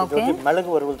 இது வந்து மிளகு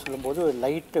வறுவல் சொல்லும்போது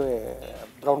லைட்டு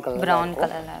ப்ரௌன்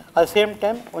கலர். அது சேம்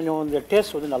டைம் கொஞ்சம் இந்த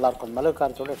டேஸ்ட் வந்து நல்லாயிருக்கும். மிளகு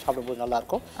காரத்தோடு சாப்பிடும்போது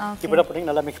நல்லாயிருக்கும். இப்போ என்ன பண்ணி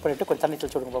நல்லா மிக்ஸ் பண்ணிவிட்டு கொஞ்சம் தண்ணி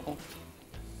தெளிச்சு விடுங்க பார்ப்போம்.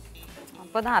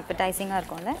 அப்போ தான் அப்படைசிங்காக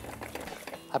இருக்கும்ல.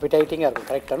 அப்படைட்டிங்காக இருக்கும்.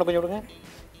 கரெக்டாக இன்னும் கொஞ்சம் விடுங்க.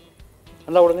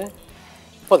 நல்லா விடுங்க.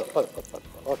 போதும்.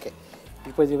 ஓகே,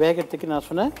 இப்போ இது வேகத்துக்கு நான்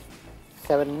சொன்னேன்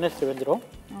 7 மினிட்ஸ் வெந்துடும்.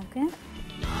 ஓகே.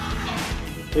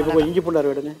 இப்போ கொஞ்சம் இஞ்சி பூண்டு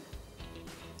அரைவை விடுங்க.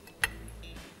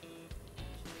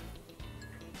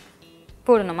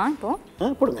 போடணுமா இப்போ?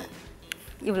 போடுங்க.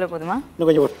 இவ்வளோ போதுமா? இன்னும்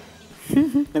கொஞ்சம்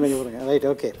போடுங்க. ரைட்,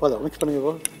 ஓகே, போதும். மிக்ஸ் பண்ணுங்க.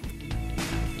 இப்போ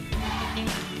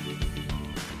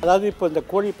அதாவது இப்போ இந்த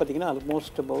கோழி பார்த்தீங்கன்னா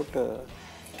ஆல்மோஸ்ட் அபவுட்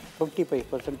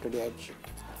 55% ரெடி ஆகிடுச்சு.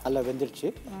 நல்லா வெந்துருச்சு.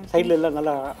 சைடில் எல்லாம்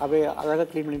நல்லா அழகாக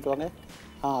க்ளீன் பண்ணிட்டு வாங்க.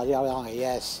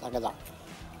 எஸ், அங்கே தான்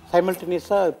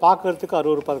சைமல்டேனியஸாக பார்க்குறதுக்கு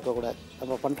அருவருப்பாக இருக்கக்கூடாது.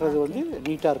 நம்ம பண்ணுறது வந்து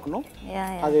நீட்டாக இருக்கணும்.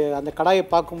 அது அந்த கடாயை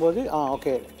பார்க்கும்போது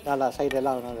ஓகே, நல்லா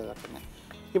சைடெல்லாம் நல்லா இருக்குங்க.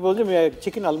 இப்போ வந்து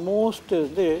சிக்கன் ஆல்மோஸ்ட்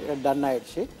வந்து டன்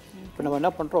ஆகிடுச்சு. இப்போ நம்ம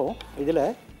என்ன பண்ணுறோம், இதில்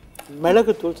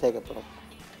மிளகுத்தூள் சேர்க்கப்படும்.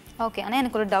 ஓகே. ஆனால்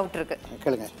எனக்கு ஒரு டவுட் இருக்குது.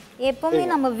 கேளுங்க. எப்போவுமே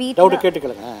நம்ம டவுட்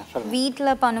கேட்டுக்கலுங்க.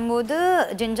 வீட்டில் பண்ணும்போது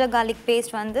ஜிஞ்சர் கார்லிக்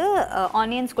பேஸ்ட் வந்து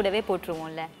ஆனியன்ஸ் கூடவே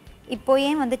போட்டுருவோம்ல, இப்போ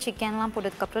ஏன் வந்து சிக்கன்லாம்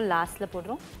போட்டதுக்கப்புறம் லாஸ்ட்டில்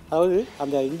போடுறோம்? அதாவது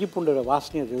அந்த இஞ்சி பூண்டோட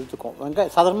வாசனையை அது இழுத்துக்கும்.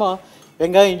 சாதாரணமாக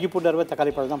வெங்காயம், இஞ்சி பூண்டு அரைவை,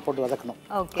 தக்காளி பழம் தான் போட்டு வதக்கணும்.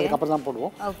 அதுக்கப்புறம் தான்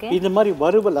போடுவோம். இந்த மாதிரி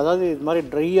வறுவல், அதாவது இது மாதிரி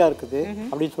ட்ரையாக இருக்குது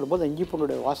அப்படின்னு சொல்லும்போது இஞ்சி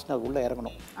பூண்டோட வாசனை அது உள்ளே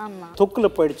இறங்கணும்.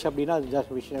 தொக்கில் போயிடுச்சு அப்படின்னா அது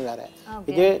ஜாஸ்தி விஷயம் வேறு.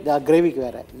 இதே கிரேவிக்கு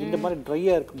வேறு. இந்த மாதிரி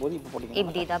ட்ரையாக இருக்கும்போது இப்போ போடுங்க.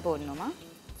 இப்படி தான் போடணுமா?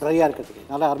 ட்ரையாக இருக்கிறதுக்கு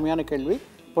நல்லா அருமையான கேள்வி.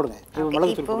 போடுங்க.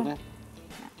 மிளகுத்தூள் போடுங்க.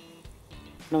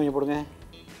 இன்னும் கொஞ்சம் போடுங்க.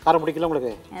 காரம் பிடிக்கல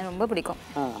உங்களுக்கு? ரொம்ப பிடிக்கும்.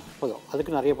 போதும்.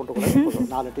 அதுக்கு நிறைய போட்டுக்கூடாது.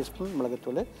 4 டீஸ்பூன்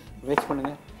மிளகுத்தூள் மிக்ஸ்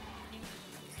பண்ணுங்கள்.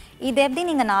 இது எப்படி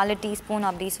நீங்கள் 4 டீஸ்பூன்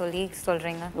அப்படி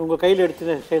சொல்கிறீங்க? உங்கள் கையில்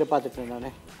எடுத்து சைடில் பார்த்துட்டேன்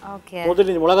நான். ஓகே.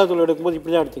 முதல்ல இந்த மிளகாத்தூள் எடுக்கும்போது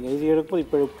இப்படி தான் எடுத்தீங்க. இது எடுக்கும்போது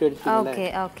இப்போ எடுத்தீங்க. ஓகே.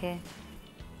 ஓகே.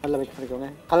 நல்லா மிக்ஸ் பண்ணிக்கோங்க.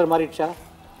 கலர் மாறிடுச்சா?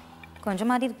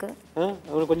 கொஞ்சம் மாறி இருக்கு.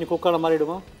 உங்களுக்கு கொஞ்சம் குக்கான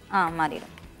மாறிடுமா?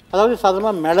 மாறிடும். அதாவது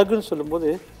சாதாரணமாக மிளகுன்னு சொல்லும்போது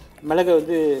மிளகை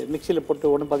வந்து மிக்சியில்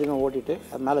போட்டு ஒன்று பார்த்தீங்கன்னா ஓட்டிட்டு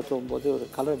அது மேலே தூங்கும்போது ஒரு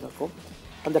கலர் இருக்கும்.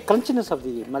 அந்த கிரன்ச்சினஸ் ஆஃப்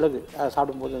தி மிளகு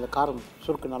சாப்பிடும்போது அந்த காரம்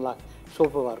சுருக்கு நல்லா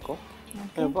சூப்பராக இருக்கும்.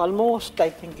 Almost I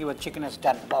think your chicken is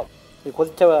done. இது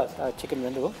கொதித்த சிக்கன்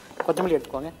வெந்துடும். கொத்தமல்லி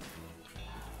எடுத்துக்கோங்க.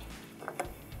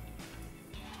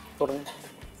 போடுங்க.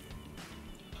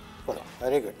 போதும்.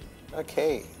 Very good. Okay,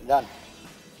 ton.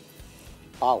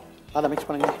 நல்லா மிக்ஸ்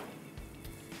பண்ணுங்கள்.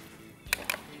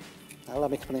 நல்லா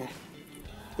மிக்ஸ் பண்ணுங்கள்.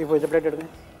 இப்போ இந்த பிளேட் எடுங்க.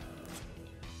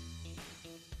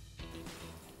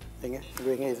 வைங்க, இது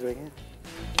வைங்க, இது வைங்க.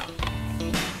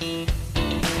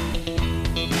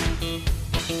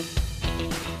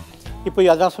 இப்போ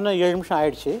அதான் சொன்னால் 7 நிமிஷம்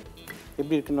ஆயிடுச்சு.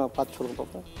 எப்படி இருக்குன்னு பார்த்து சொல்லுங்க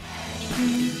பார்ப்போம்.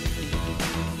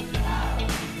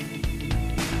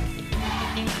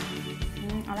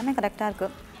 எல்லாமே கரெக்டாக இருக்கு.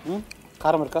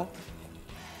 காரம் இருக்கா?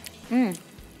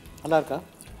 நல்லா இருக்கா?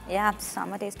 யா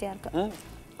செம்ம டேஸ்டியாக இருக்கு.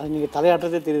 அது நீங்கள்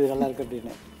தலையாட்டுறதே தெரியுது நல்லா இருக்கு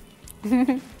அப்படின்னு.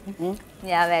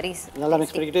 யா வெரி நல்லா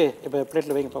மிக்ஸ் பண்ணிக்கிட்டு இப்போ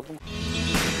பிளேட்டில் வைங்க பார்ப்போம்.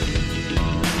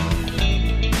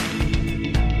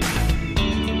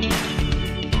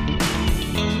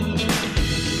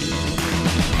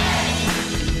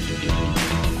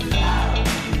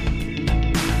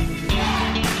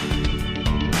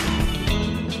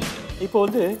 இப்போ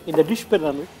வந்து இந்த டிஷ் பேர்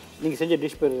நான் நீங்கள் செஞ்ச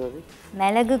டிஷ் பேர் ஏதாவது?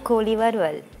 மிளகு கோழி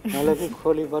வறுவல். மிளகு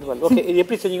கோழி வறுவல். ஓகே, இது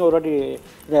எப்படி செஞ்சீங்க ஒரு வாட்டி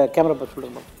இந்த கேமரா பார்த்து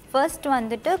சொல்லுங்க. ஃபர்ஸ்ட்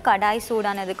வந்துட்டு கடாய்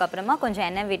சூடானதுக்கப்புறமா கொஞ்சம்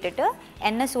எண்ணெய் விட்டுட்டு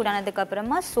எண்ணெய்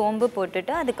சூடானதுக்கப்புறமா சோம்பு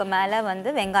போட்டுட்டு அதுக்கு மேலே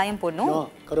வந்து வெங்காயம் போடணும்.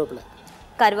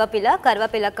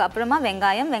 கருவேப்பிலைக்கு அப்புறமா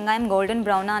வெங்காயம் கோல்டன்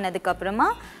ப்ரௌன் ஆனதுக்கப்புறமா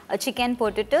சிக்கன்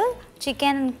போட்டுட்டு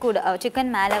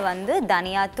சிக்கன் மேலே வந்து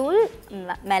தனியாத்தூள்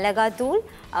மிளகாத்தூள்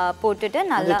போட்டுட்டு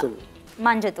நல்லா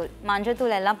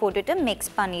மஞ்சத்தூள் எல்லாம் போட்டுட்டு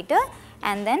மிக்ஸ் பண்ணிவிட்டு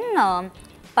அண்ட் தென்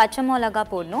பச்சை மிளகா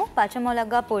போடணும். பச்சை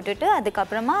மிளகா போட்டுட்டு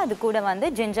அதுக்கப்புறமா அது கூட வந்து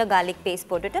ஜிஞ்சர் கார்லிக் பேஸ்ட்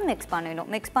போட்டுட்டு மிக்ஸ்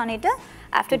பண்ணிவிட்டு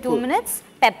ஆஃப்டர் 2 minutes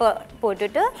பெப்பர்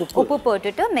போட்டுட்டு உப்பு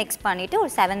போட்டுட்டு மிக்ஸ் பண்ணிவிட்டு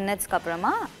ஒரு 7 minutesக்கு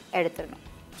அப்புறமா எடுத்துடணும்.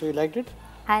 So you liked it?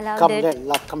 I loved it.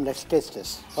 Come, let's taste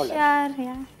this. Sure,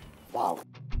 yeah. Wow.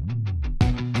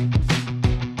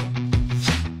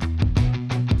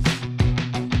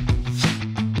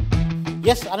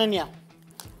 Yes,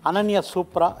 Ananya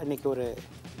சூப்பராக இன்றைக்கி ஒரு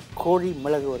கோழி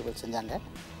மிளகு வறுவல் செஞ்சாங்க.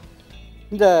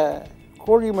 இந்த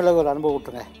கோழி மிளகு ஒரு அனுபவம்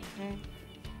விட்டுருங்க.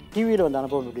 டிவியில் வந்து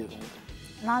அனுபவம் எப்படி இருக்கும்?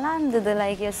 நல்லா இருந்தது.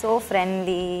 Like you so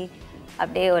friendly.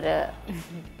 அப்படியே ஒரு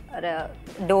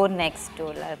டோர் நெக்ஸ்ட்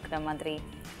டோரில் இருக்கிற மாதிரி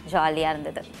ஜாலியாக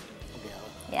இருந்தது.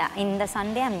 இந்த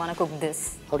Sunday I'm gonna cook this.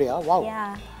 அப்படியா? வாவ்.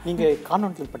 நீங்கள்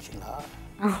கான்வென்ட்டில் படிச்சிங்களா?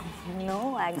 நோ,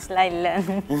 ஆக்சுவலாக இல்லை.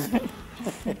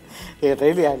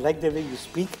 Really, I like the way you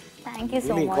speak. Thank you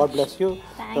so much. God bless you.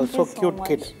 Thank so you cute so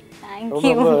kid. Thank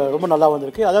you. ரொம்ப நல்லா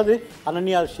வந்திருக்கு. அதாவது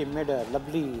Ananya she made a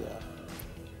lovely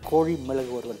கோழி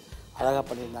மிளகு வறுவல் அழகாக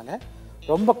பண்ணியிருந்தாங்க.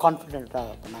 ரொம்ப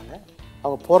கான்ஃபிடென்ட்டாக பண்ணாங்க.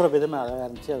 அவங்க போடுற விதமே அழகாக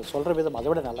இருந்துச்சு. அது சொல்கிற விதம் அதை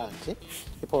விட நல்லா இருந்துச்சு.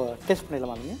 இப்போது டேஸ்ட்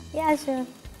பண்ணிடலாமா நீங்கள்? Yeah, sure.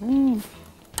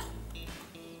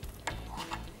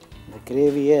 இந்த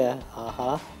கிரேவியை ஆஹா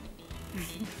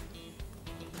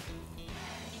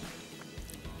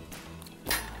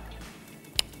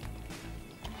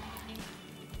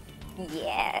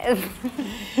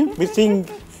மிஸ்ஸிங்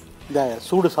இந்த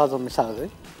சூடு சாதம் மிஸ் ஆகுது.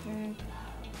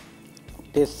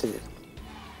 டேஸ்ட்டு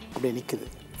அப்படியே நிற்குது.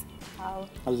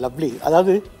 லவ்லி.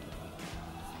 அதாவது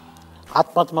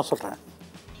ஆத்மார்த்தமாக சொல்கிறேன்,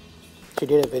 she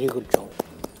did a very good job.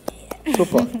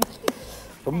 Super.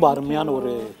 ரொம்ப அருமையான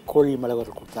ஒரு கோழி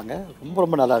மிளகு கொடுத்தாங்க.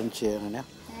 ரொம்ப நல்லா இருந்துச்சு அனன்யா.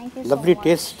 Lovely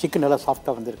taste. சிக்கன் நல்லா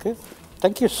சாஃப்டாக வந்திருக்கு.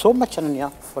 Thank you so much, Ananya,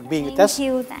 for being with us.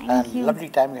 Thank you.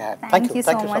 Lovely time you had. Thank you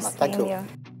so much. Thank you.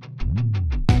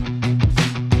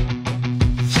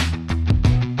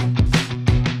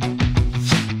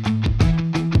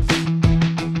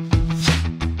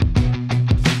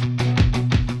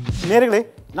 நேர்களே,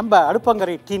 நம்ம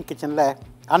அடுப்பங்கரை டீன் கிச்சனில்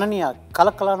அனன்யா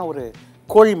கலக்கலான ஒரு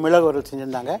கோழி மிளகு வறுவல்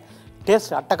செஞ்சுருந்தாங்க.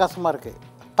 டேஸ்ட் அட்டகாசமாக இருக்குது.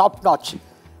 Top notch.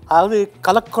 அதாவது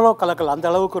கலக்கல் அந்த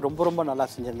அளவுக்கு ரொம்ப நல்லா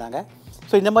செஞ்சுருந்தாங்க.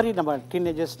 ஸோ இந்த மாதிரி நம்ம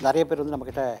டீனேஜர்ஸ் நிறைய பேர் வந்து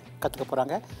நம்மக்கிட்ட கற்றுக்க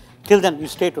போகிறாங்க. டில் தென் யூ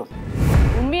ஸ்டே டியூன்.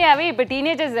 உண்மையாகவே இப்போ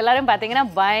டீனேஜர்ஸ் எல்லாரும் பார்த்தீங்கன்னா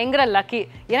பயங்கர லக்கி.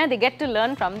 ஏன்னா they get to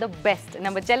learn from the best.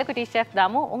 நம்ம செல்லக்குட்டி ஷெஃப்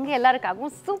தாமு உங்கள்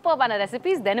எல்லாருக்காகவும் சூப்பர்பான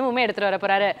ரெசிபிஸ் தினமுமே எடுத்துகிட்டு வர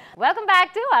போகிறாரு. வெல்கம்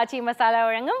பேக் டு ஆச்சி மசாலா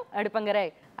வழங்கும் அடுப்பங்கரை.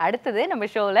 அடுத்தது நம்ம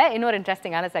ஷோவில் இன்னொரு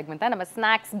இன்ட்ரெஸ்டிங்கான செக்மெண்ட் தான் நம்ம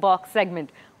ஸ்நாக்ஸ் பாக்ஸ்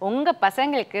செக்மெண்ட். உங்கள்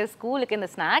பசங்களுக்கு ஸ்கூலுக்கு இந்த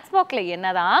ஸ்நாக்ஸ் பாக்ஸில்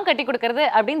என்ன தான் கட்டி கொடுக்குறது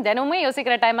அப்படின்னு தினமுமே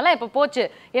யோசிக்கிற டைமெல்லாம் இப்போ போச்சு.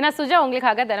 ஏன்னா சுஜா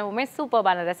உங்களுக்காக தினமுமே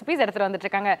சூப்பர்பான ரெசிபிஸ் எடுத்துகிட்டு வந்துட்டு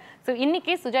இருக்காங்க. ஸோ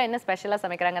இன்றைக்கி சுஜா என்ன ஸ்பெஷலாக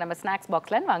சமைக்கிறாங்க நம்ம ஸ்நாக்ஸ்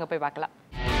பாக்ஸில் வாங்க போய் பார்க்கலாம்.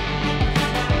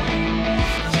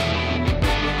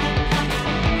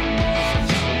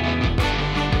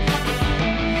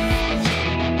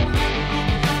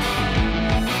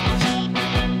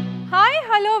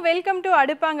 Hello, welcome to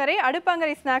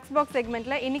அடுப்பாங்கரை snacks box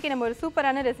செக்மெண்ட்ல இன்னைக்கு நம்ம ஒரு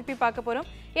சூப்பரான ரெசிபி பார்க்க போறோம்.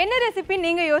 என்ன ரெசிபி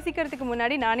நீங்க யோசிக்கிறதுக்கு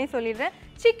முன்னாடி நானே சொல்லிடுறேன்.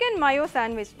 Chicken mayo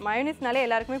sandwich. மயோனிஸ்னாலே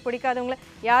எல்லாருக்குமே பிடிக்காதவங்கள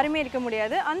யாருமே இருக்க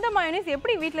முடியாது. அந்த மயோனிஸ்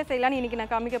எப்படி வீட்டில் செய்யலாம்னு இன்னைக்கு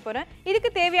நான் காமிக்க போறேன்.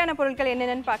 இதுக்கு தேவையான பொருட்கள்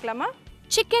என்னென்னு பார்க்கலாமா?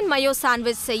 சிக்கன் மயோ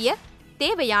சாண்ட்விச் செய்ய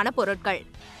தேவையான பொருட்கள்: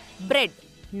 பிரெட்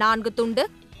 4 துண்டு,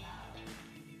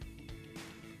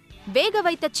 வேக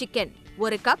வைத்த சிக்கன்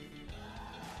 1 கப்,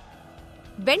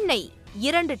 வெண்ணெய்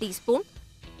 2 டீஸ்பூன்,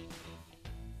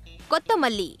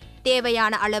 கொத்தமல்லி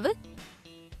தேவையான அளவு,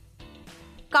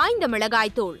 காய்ந்த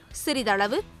மிளகாய் தூள்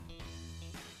சிறிதளவு,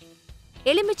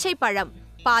 எலுமிச்சை பழம்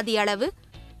பாதி அளவு,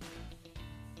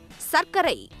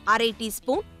 சர்க்கரை 1/2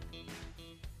 டீஸ்பூன்,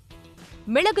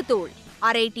 மிளகுத்தூள்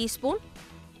 1/2 டீஸ்பூன்,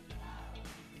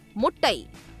 முட்டை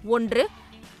 1,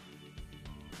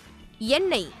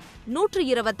 எண்ணெய்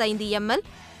 125 ml,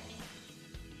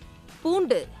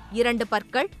 பூண்டு 2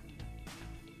 பற்கள்,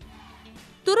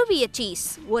 துருவிய சீஸ்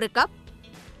 1 கப்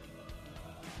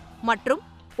மற்றும்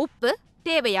உப்பு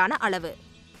தேவையான அளவு.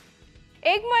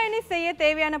 எக் மயோனைஸ் செய்ய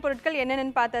தேவையான பொருட்கள்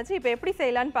என்னென்னு பார்த்தாச்சு. இப்போ எப்படி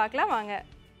செய்யலான்னு பார்க்கலாம் வாங்க.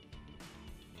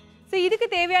 ஸோ இதுக்கு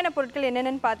தேவையான பொருட்கள்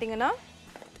என்னென்னு பார்த்தீங்கன்னா,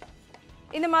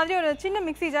 இந்த மாதிரி ஒரு சின்ன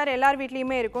மிக்ஸி ஜார் எல்லார்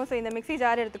வீட்லேயுமே இருக்கும். ஸோ இந்த மிக்ஸி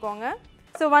ஜார் எடுத்துக்கோங்க.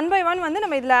 ஸோ 1 by 1 வந்து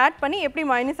நம்ம இதில் ஆட் பண்ணி எப்படி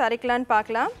மயோனைஸ் அரைக்கலான்னு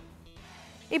பார்க்கலாம்.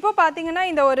 இப்போ பார்த்தீங்கன்னா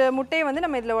இந்த ஒரு முட்டையை வந்து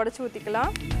நம்ம இதில் உடச்சி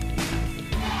ஊற்றிக்கலாம்.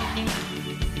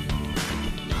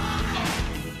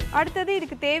 அடுத்தது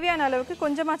இதுக்கு தேவையான அளவுக்கு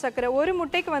கொஞ்சமாக சர்க்கரை, ஒரு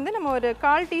முட்டைக்கு வந்து நம்ம ஒரு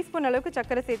 1/4 டீஸ்பூன் அளவுக்கு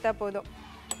சர்க்கரை சேர்த்தா போதும்.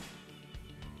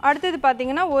 அடுத்தது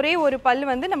பார்த்தீங்கன்னா ஒரே ஒரு பல்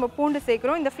வந்து நம்ம பூண்டு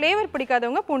சேர்க்குறோம். இந்த ஃப்ளேவர்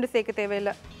பிடிக்காதவங்க பூண்டு சேர்க்க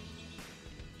தேவையில்லை.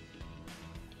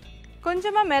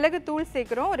 கொஞ்சமாக மிளகு தூள்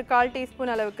சேர்க்குறோம், ஒரு 1/4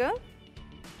 டீஸ்பூன் அளவுக்கு.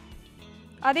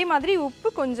 அதே மாதிரி உப்பு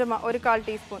கொஞ்சமாக ஒரு 1/4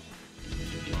 டீஸ்பூன்.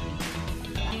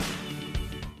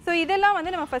 ஸோ இதெல்லாம்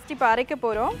வந்து நம்ம ஃபஸ்ட் இப்போ அரைக்க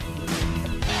போகிறோம்.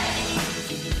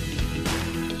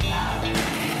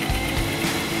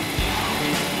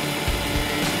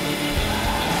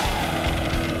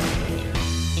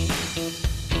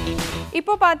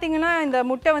 இப்போ பார்த்தீங்கன்னா இந்த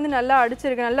முட்டை வந்து நல்லா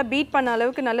அடிச்சிருக்கு, நல்லா பீட் பண்ண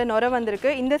அளவுக்கு நல்ல நுர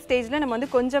வந்திருக்கு. இந்த ஸ்டேஜில் நம்ம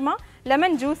வந்து கொஞ்சமாக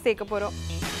லெமன் ஜூஸ் சேர்க்க போகிறோம்.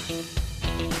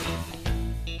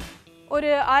 ஒரு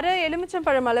அரை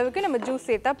எலுமிச்சம்பழம் அளவுக்கு நம்ம ஜூஸ்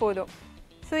சேர்த்தா போதும்.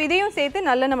 ஸோ இதையும் சேர்த்து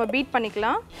நல்லா நம்ம பீட்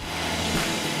பண்ணிக்கலாம்.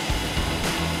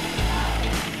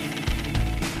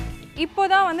 இப்போ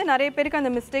தான் வந்து நிறைய பேருக்கு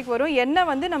அந்த மிஸ்டேக் வரும். எண்ணெய்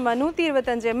வந்து நம்ம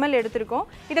 125 ml எடுத்திருக்கோம்.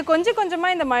 இதை கொஞ்சம்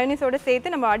கொஞ்சமாக இந்த மயோனைஸோடு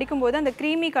சேர்த்து நம்ம அடிக்கும்போது அந்த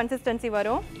க்ரீமி கன்சிஸ்டன்சி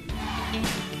வரும்.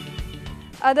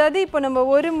 அதாவது இப்போ நம்ம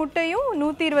ஒரு முட்டையும்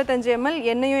 125 ml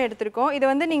எண்ணெயும் எடுத்திருக்கோம். இதை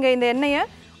வந்து நீங்கள் இந்த எண்ணெயை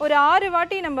ஒரு 6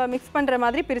 வாட்டி நம்ம மிக்ஸ் பண்ணுற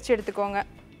மாதிரி பிரித்து எடுத்துக்கோங்க.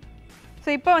 ஸோ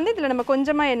இப்போ வந்து இதில் நம்ம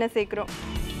கொஞ்சமாக எண்ணெய் சேர்க்குறோம்.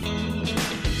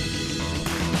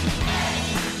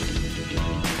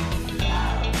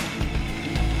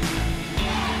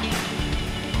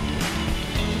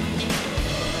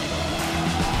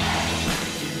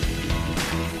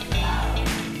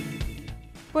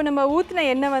 இப்போ நம்ம ஊற்றின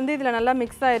எண்ணெய் வந்து இதில் நல்லா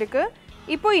மிக்ஸ் ஆகிருக்கு.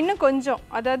 இப்போ இன்னும் கொஞ்சம்,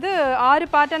 அதாவது 6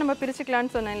 பார்ட்டாக நம்ம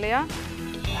பிரிச்சுக்கலான்னு சொன்னேன் இல்லையா.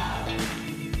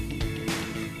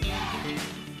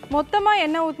 மொத்தமாக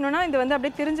எண்ணெய் ஊற்றினோன்னா இது வந்து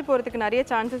அப்படியே திரிஞ்சு போகிறதுக்கு நிறைய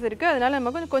சான்சஸ் இருக்குது. அதனால்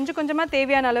நம்ம கொஞ்சம் கொஞ்சமாக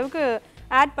தேவையான அளவுக்கு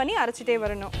ஆட் பண்ணி அரைச்சிட்டே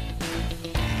வரணும்.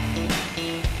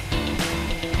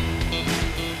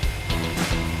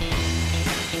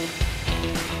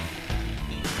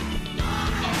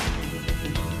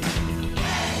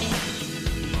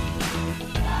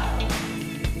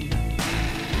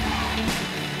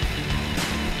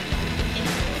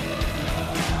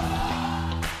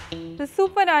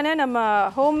 சூப்பரான நம்ம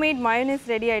ஹோம்மேட் மயோனைஸ்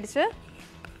ரெடி ஆகிடுச்சு.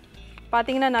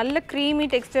 பார்த்தீங்கன்னா நல்ல க்ரீமி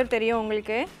டெக்ஸ்டர் தெரியும்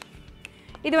உங்களுக்கு.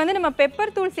 இது வந்து நம்ம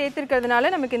பெப்பர் தூள்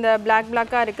சேர்த்துருக்கிறதுனால நமக்கு இந்த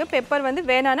பிளாக்காக இருக்குது. பெப்பர் வந்து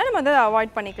வேணான்னா நம்ம அதை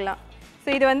அவாய்ட் பண்ணிக்கலாம். ஸோ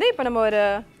இது வந்து இப்போ நம்ம ஒரு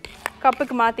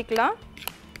கப்புக்கு மாற்றிக்கலாம்.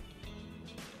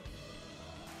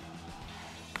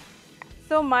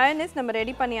 ஸோ மயோனைஸ் நம்ம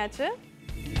ரெடி பண்ணியாச்சு.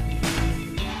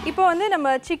 இப்போ வந்து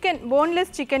நம்ம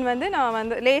போன்லெஸ் சிக்கன் வந்து நான்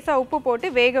வந்து லேசாக உப்பு போட்டு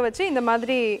வேக வச்சு இந்த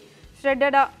மாதிரி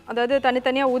ஷ்ரெட்டடாக, அதாவது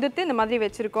தனித்தனியாக உதிர்த்து இந்த மாதிரி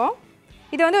வச்சுருக்கோம்.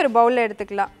 இதை வந்து ஒரு பவுலில்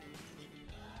எடுத்துக்கலாம்.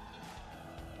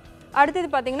 அடுத்தது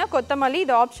பார்த்திங்கன்னா கொத்தமல்லி,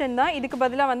 இது ஆப்ஷன் தான். இதுக்கு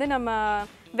பதிலாக வந்து நம்ம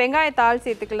வெங்காயத்தாள்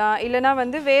சேர்த்துக்கலாம், இல்லைனா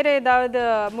வந்து வேறு ஏதாவது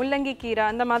முள்ளங்கி கீரை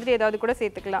அந்த மாதிரி ஏதாவது கூட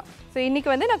சேர்த்துக்கலாம். ஸோ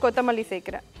இன்றைக்கி வந்து நான் கொத்தமல்லி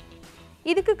சேர்க்குறேன்.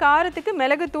 இதுக்கு காரத்துக்கு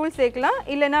மிளகு தூள் சேர்க்கலாம்,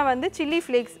 இல்லைனா வந்து சில்லி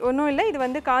ஃப்ளேக்ஸ். ஒன்றும் இல்லை, இது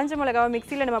வந்து காஞ்ச மிளகாவை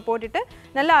மிக்சியில் நம்ம போட்டுட்டு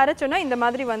நல்லா அரைச்சோன்னா இந்த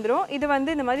மாதிரி வந்துடும். இது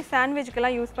வந்து இந்த மாதிரி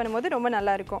சாண்ட்விச்சுக்கெல்லாம் யூஸ் பண்ணும்போது ரொம்ப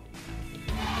நல்லாயிருக்கும்.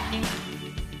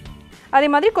 அதே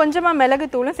மாதிரி கொஞ்சமாக மிளகு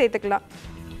தூளும் சேர்த்துக்கலாம்.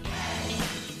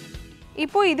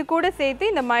 இப்போது இது கூட சேர்த்து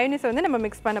இந்த மயோனைஸ் வந்து நம்ம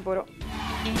மிக்ஸ் பண்ண போகிறோம்.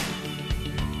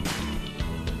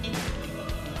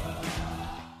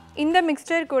 இந்த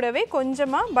மிக்ஸ்சர் கூடவே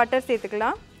கொஞ்சமாக பட்டர்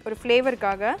சேர்த்துக்கலாம் ஒரு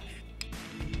ஃப்ளேவருக்காக.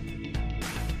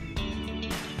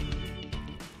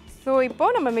 ஸோ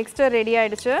இப்போது நம்ம மிக்ஸ்சர் ரெடி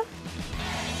ஆகிடுச்சு.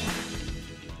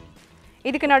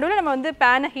 இதுக்கு நடுவில் நம்ம வந்து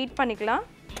பேனை ஹீட் பண்ணிக்கலாம்.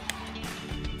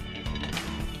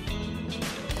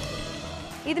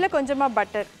 இதில் கொஞ்சமாக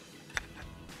பட்டர்,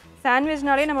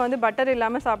 சாண்ட்விச்னாலே நம்ம வந்து பட்டர்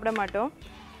இல்லாமல் சாப்பிட மாட்டோம்.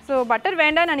 ஸோ பட்டர்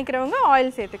வேண்டாம்னு நினைக்கிறவங்க ஆயில்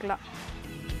சேர்த்துக்கலாம்.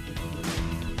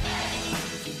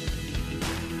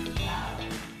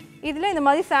 இதில் இந்த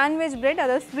மாதிரி சாண்ட்விச் பிரெட்,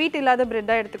 அதாவது ஸ்வீட் இல்லாத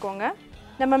பிரெட்டாக எடுத்துக்கோங்க.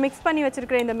 நம்ம மிக்ஸ் பண்ணி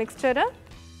வச்சுருக்கிற இந்த மிக்ஸ்சரை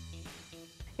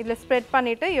இதில் ஸ்ப்ரெட்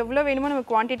பண்ணிவிட்டு எவ்வளோ வேணுமோ நம்ம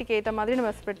குவான்டிட்டிக்கு ஏற்ற மாதிரி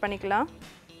நம்ம ஸ்ப்ரெட் பண்ணிக்கலாம்.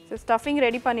 ஸோ ஸ்டஃபிங்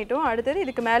ரெடி பண்ணிட்டோம். அடுத்தது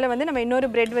இதுக்கு மேலே வந்து நம்ம இன்னொரு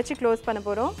பிரெட் வச்சு க்ளோஸ் பண்ண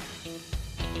போகிறோம்.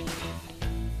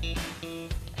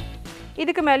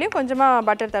 இதுக்கு மேலேயும் கொஞ்சமாக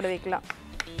பட்டர் தடவிக்கலாம்.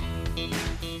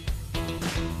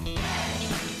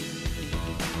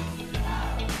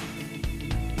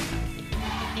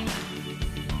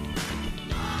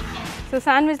 ஸோ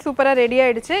சாண்ட்விச் சூப்பராக ரெடி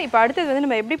ஆகிடுச்சு. இப்போ அடுத்தது வந்து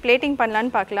நம்ம எப்படி பிளேட்டிங்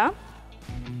பண்ணலான்னு பார்க்கலாம்.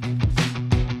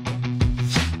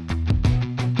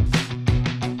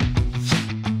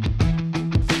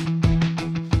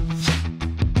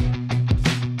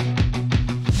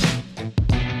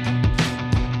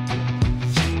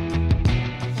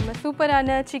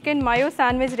 சூப்பரான சிக்கன் மயோ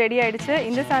சாண்ட்விச் ரெடி ஆகிடுச்சு.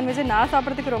 இந்த சாண்ட்விச்சை நான்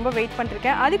சாப்பிட்றதுக்கு ரொம்ப வெயிட்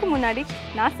பண்ணிருக்கேன். அதுக்கு முன்னாடி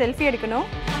நான் செல்ஃபி எடுக்கணும்.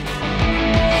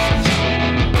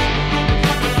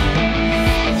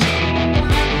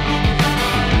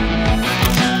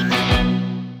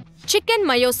 சிக்கன்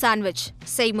மயோ சாண்ட்விச்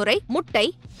செய்முறை: முட்டை,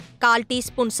 1/4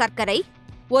 டீஸ்பூன் சர்க்கரை,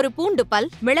 1 பூண்டு பல்,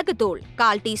 மிளகுத்தூள்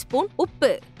 1/4 டீஸ்பூன்,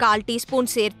 உப்பு 1/4 டீஸ்பூன்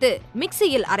சேர்த்து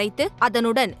மிக்சியில் அரைத்து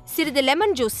அதனுடன் சிறிது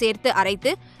லெமன் ஜூஸ் சேர்த்து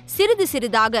அரைத்து சிறிது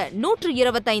சிறிதாக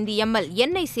 125 ml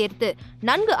எண்ணெய் சேர்த்து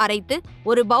நன்கு அரைத்து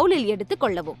ஒரு பவுலில் எடுத்துக்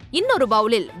கொள்ளவும். இன்னொரு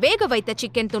பவுலில் வேக வைத்த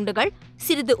சிக்கன் துண்டுகள்,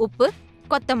 சிறிது உப்பு,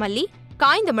 கொத்தமல்லி,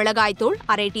 காய்ந்த மிளகாய்த்தூள்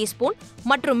 1/2 டீஸ்பூன்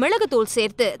மற்றும் மிளகுத்தூள்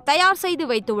சேர்த்து தயார் செய்து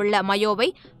வைத்துள்ள மயோவை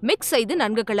மிக்ஸ் செய்து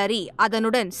நன்கு கிளறி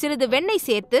அதனுடன் சிறிது வெண்ணெய்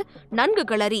சேர்த்து நன்கு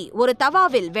கிளறி ஒரு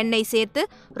தவாவில் வெண்ணெய் சேர்த்து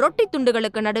ரொட்டி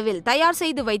துண்டுகளுக்கு நடுவில் தயார்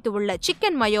செய்து வைத்துள்ள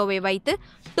சிக்கன் மயோவை வைத்து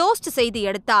டோஸ்ட் செய்து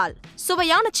எடுத்தால்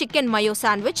சுவையான சிக்கன் மயோ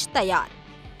சாண்ட்விச் தயார்.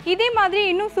 இதே மாதிரி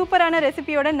இன்னும் சூப்பரான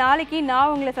ரெசிபியோட நாளைக்கு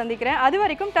நான் உங்களை சந்திக்கிறேன். அது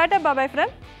வரைக்கும் டாடா பாபாய்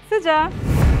ஃப்ரம் சுஜா.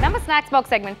 நம்ம ஸ்நாக்ஸ்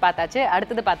பாக்ஸ் செக்மெண்ட் பார்த்தாச்சு.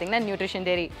 அடுத்தது பார்த்தீங்கன்னா நியூட்ரிஷன்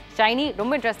டெய்ரி. ஷைனி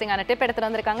ரொம்ப இன்ட்ரெஸ்டிங்கான டிப் எடுத்துட்டு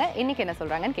வந்திருக்காங்க. இன்னைக்கு என்ன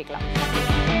சொல்றாங்கன்னு கேட்கலாம்.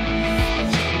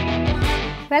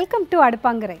 Welcome to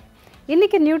அடுப்பாங்கரை.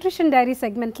 இன்னைக்கு நியூட்ரிஷன் டைரி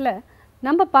செக்மெண்ட்டில்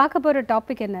நம்ம பார்க்க போகிற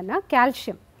டாபிக் என்னென்னா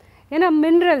கால்சியம். ஏன்னா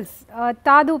மினரல்ஸ்,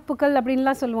 தாது உப்புக்கள்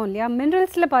அப்படின்லாம் சொல்லுவோம் இல்லையா.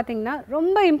 மினரல்ஸில் பார்த்திங்கன்னா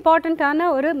ரொம்ப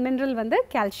இம்பார்ட்டண்ட்டான ஒரு மினரல் வந்து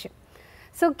கால்சியம்.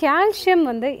 ஸோ கால்சியம்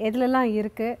வந்து எதுலலாம்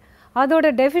இருக்குது, அதோட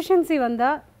டெஃபிஷியன்சி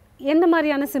வந்தால் எந்த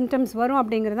மாதிரியான சிம்டம்ஸ் வரும்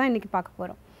அப்படிங்கிறதான் இன்றைக்கி பார்க்க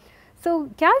போகிறோம். ஸோ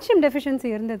கால்சியம் டெஃபிஷியன்சி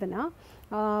இருந்ததுன்னா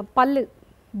பல்லு,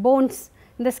 போன்ஸ்,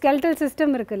 இந்த ஸ்கெல்டல்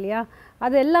சிஸ்டம் இருக்குது இல்லையா,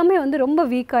 அது எல்லாமே வந்து ரொம்ப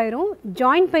வீக் ஆயிரும்.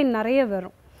 ஜாயிண்ட் பெயின் நிறைய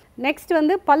வரும். நெக்ஸ்ட்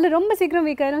வந்து பல்லு ரொம்ப சீக்கிரம்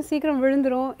வீக் ஆயிரும், சீக்கிரம்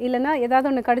விழுந்துடும். இல்லைனா ஏதாவது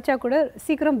ஒன்று கடிச்சா கூட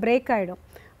சீக்கிரம் பிரேக் ஆகிடும்.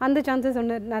 அந்த சான்சஸ்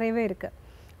ஒன்று நிறையவே இருக்குது.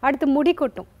 அடுத்து முடி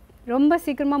கொட்டும், ரொம்ப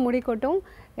சீக்கிரமாக முடி கொட்டும்.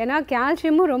 ஏன்னா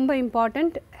கால்சியமும் ரொம்ப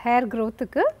இம்பார்ட்டண்ட் ஹேர்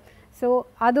க்ரோத்துக்கு. ஸோ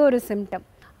அது ஒரு சிம்டம்.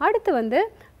 அடுத்து வந்து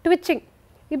ட்விச்சிங்.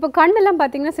 இப்போ கண்ணெல்லாம்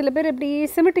பார்த்திங்கன்னா சில பேர் இப்படி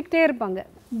சிமிட்டிக்கிட்டே இருப்பாங்க,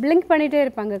 பிளிங்க் பண்ணிகிட்டே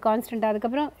இருப்பாங்க கான்ஸ்டண்ட்டாக.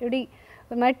 அதுக்கப்புறம் இப்படி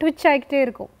ஒரு மாதிரி ட்விச் ஆகிக்கிட்டே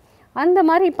இருக்கும். அந்த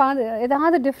மாதிரி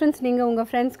ஏதாவது டிஃப்ரென்ஸ் நீங்கள் உங்கள்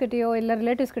ஃப்ரெண்ட்ஸ்கிட்டயோ இல்லை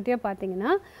ரிலேட்டிவ்ஸ்கிட்டயோ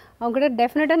பார்த்தீங்கன்னா அவங்ககிட்ட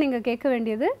டெஃபினட்டாக நீங்கள் கேட்க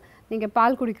வேண்டியது, நீங்கள்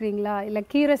பால் குடிக்கிறீங்களா இல்லை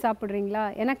கீரை சாப்பிட்றீங்களா.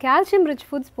 ஏன்னா கால்சியம் ரிச்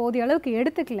ஃபுட்ஸ் போதிய அளவுக்கு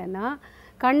எடுத்துக்கலைன்னா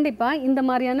கண்டிப்பாக இந்த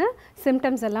மாதிரியான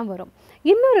சிம்டம்ஸ் எல்லாம் வரும்.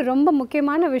 இன்னொரு ரொம்ப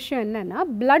முக்கியமான விஷயம் என்னென்னா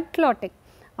பிளட் கிளாட்டிங்.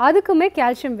 அதுக்குமே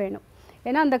கால்சியம் வேணும்.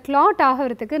 ஏன்னா அந்த கிளாட்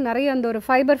ஆகிறதுக்கு நிறைய அந்த ஒரு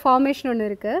ஃபைபர் ஃபார்மேஷன் ஒன்று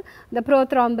இருக்குது, இந்த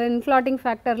ப்ரோத்ராம்பின், கிளாட்டிங்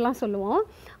ஃபேக்டர்லாம் சொல்லுவோம்.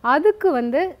 அதுக்கு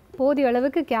வந்து போதிய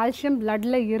அளவுக்கு கால்சியம்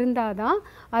பிளட்டில் இருந்தால் தான்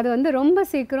அது வந்து ரொம்ப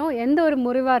சீக்கிரம் எந்த ஒரு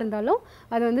முறிவாக இருந்தாலும்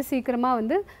அது வந்து சீக்கிரமாக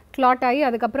வந்து கிளாட் ஆகி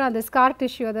அதுக்கப்புறம் அந்த ஸ்கார்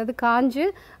டிஷ்யூ, அதாவது காஞ்சு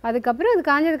அதுக்கப்புறம் அது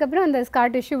காஞ்சதுக்கப்புறம் அந்த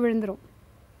ஸ்கார் டிஷ்யூ விழுந்துடும்.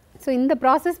 ஸோ இந்த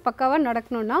ப்ராசஸ் பக்காவாக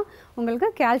நடக்கணுன்னா உங்களுக்கு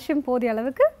கால்சியம் போதிய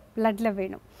அளவுக்கு பிளட்டில்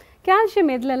வேணும்.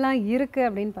 கால்சியம் எதுலெல்லாம் இருக்குது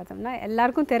அப்படின்னு பார்த்தோம்னா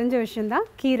எல்லாருக்கும் தெரிஞ்ச விஷயந்தான்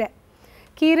கீரை.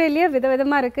 கீரையிலேயே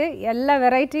விதவிதமாக இருக்குது, எல்லா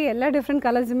வெரைட்டி, எல்லா டிஃப்ரெண்ட்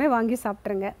கலர்ஸுமே வாங்கி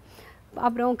சாப்பிட்ருங்க.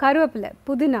 அப்புறம் கருவேப்பிலை,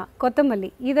 புதினா, கொத்தமல்லி,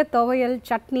 இதை துவையல்,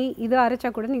 சட்னி இது அரைச்சா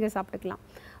கூட நீங்கள் சாப்பிட்டுக்கலாம்.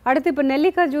 அடுத்து இப்போ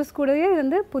நெல்லிக்காய் ஜூஸ் கூடவே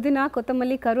வந்து புதினா,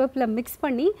 கொத்தமல்லி, கருவேப்பிலை மிக்ஸ்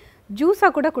பண்ணி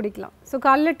ஜூஸாக கூட குடிக்கலாம். ஸோ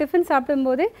காலையில் டிஃபன்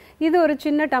சாப்பிடும்போது இது ஒரு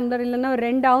சின்ன டம்ளர் இல்லைன்னா ஒரு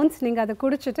 2 ounce நீங்கள் அதை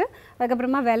குடிச்சிட்டு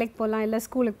அதுக்கப்புறமா வேலைக்கு போகலாம் இல்லை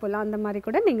ஸ்கூலுக்கு போகலாம், அந்த மாதிரி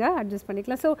கூட நீங்கள் அட்ஜஸ்ட்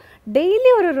பண்ணிக்கலாம். ஸோ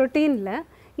டெய்லி ஒரு ரொட்டீனில்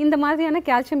இந்த மாதிரியான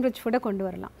கால்சியம் ரிச் ஃபுட்டை கொண்டு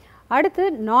வரலாம். அடுத்து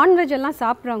நான்வெஜ் எல்லாம்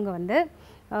சாப்பிட்றவங்க வந்து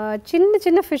சின்ன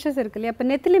சின்ன ஃபிஷ்ஷஸ் இருக்கு இல்லையா. இப்போ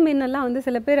நெத்திலி மீனெல்லாம் வந்து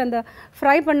சில பேர் அந்த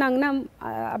ஃப்ரை பண்ணாங்கன்னா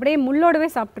அப்படியே முள்ளோடவே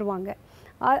சாப்பிட்ருவாங்க.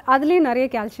 அதுலேயும் நிறைய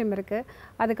கால்சியம் இருக்குது.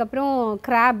 அதுக்கப்புறம்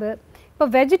கிராபு. இப்போ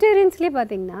வெஜிடேரியன்ஸ்லேயே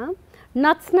பார்த்திங்கன்னா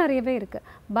நட்ஸ் நிறையவே இருக்குது.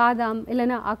 பாதாம்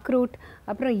இல்லைன்னா அக்ரூட்,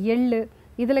 அப்புறம் எள்ளு,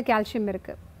 இதில் கால்சியம்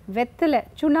இருக்குது. வெத்தலை,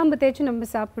 சுண்ணாம்பு தேய்ச்சி நம்ம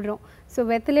சாப்பிட்றோம். ஸோ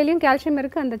வெத்தலையிலையும் கால்சியம்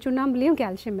இருக்குது, அந்த சுண்ணாம்புலேயும்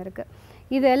கால்சியம் இருக்குது.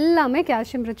 இது எல்லாமே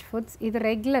கால்சியம் ரிச் ஃபுட்ஸ். இது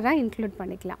ரெகுலராக இன்க்ளூட்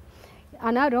பண்ணிக்கலாம்.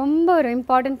 ஆனால் ரொம்ப ஒரு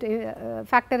இம்பார்ட்டண்ட்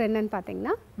ஃபேக்டர் என்னன்னு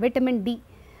பார்த்தீங்கன்னா விட்டமின் டி.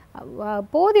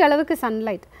 போதிய அளவுக்கு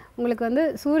சன்லைட், உங்களுக்கு வந்து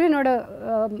சூரியனோட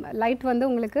லைட் வந்து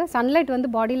உங்களுக்கு சன்லைட் வந்து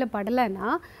பாடியில் படலைன்னா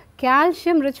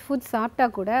கால்சியம் ரிச் ஃபுட்ஸ் சாப்பிட்டா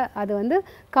கூட அது வந்து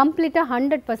கம்ப்ளீட்டாக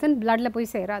 100% பிளட்டில்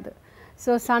போய் சேராது.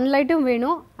 ஸோ சன்லைட்டும்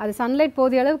வேணும். அது சன்லைட்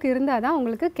போதிய அளவுக்கு இருந்தால் தான்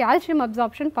உங்களுக்கு கால்சியம்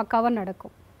அப்சார்ப்ஷன் பக்காவாக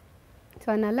நடக்கும். ஸோ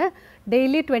அதனால்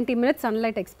டெய்லி 20 minutes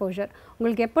சன்லைட் எக்ஸ்போஜர்.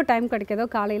 உங்களுக்கு எப்போ டைம் கிடைக்கிறதோ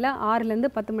காலையில் 6லேருந்து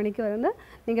 10 மணிக்கு வந்து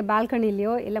நீங்கள்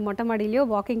பால்கனிலேயோ இல்லை மொட்டை மாடியிலையோ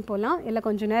வாக்கிங் போகலாம். இல்லை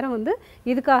கொஞ்சம் நேரம் வந்து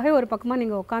இதுக்காக ஒரு பக்கமாக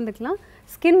நீங்கள் உட்காந்துக்கலாம்.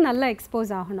 ஸ்கின் நல்லா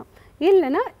எக்ஸ்போஸ் ஆகணும்.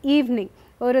 இல்லைன்னா ஈவினிங்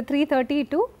ஒரு 3:30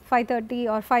 to 5:30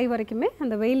 ஆர் 5 வரைக்குமே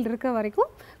அந்த வெயில் இருக்க வரைக்கும்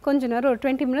கொஞ்ச நேரம் ஒரு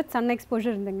 20 மினிட்ஸ் சன்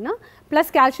எக்ஸ்போஜர் இருந்தீங்கன்னா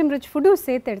ப்ளஸ் கால்சியம் ரிச் ஃபுட்டும்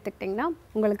சேர்த்து எடுத்துக்கிட்டிங்கன்னா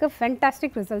உங்களுக்கு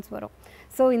ஃபென்டாஸ்டிக் ரிசல்ட்ஸ் வரும்.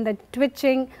 ஸோ இந்த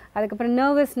ட்விச்சிங், அதுக்கப்புறம்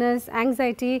நர்வஸ்னஸ்,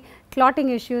 ஆங்ஸைட்டி,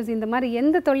 கிளாட்டிங் இஷ்யூஸ் இந்த மாதிரி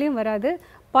எந்த தொல்லையும் வராது.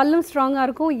 பல்லும் ஸ்ட்ராங்காக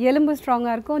இருக்கும், எலும்பும்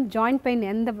ஸ்ட்ராங்காக இருக்கும், ஜாயிண்ட் பெயின்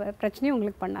எந்த பிரச்சனையும்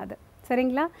உங்களுக்கு பண்ணாது.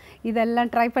 சரிங்களா? இதெல்லாம்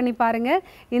ட்ரை பண்ணி பாருங்கள்.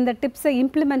 இந்த டிப்ஸை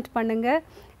இம்ப்ளிமெண்ட் பண்ணுங்கள்.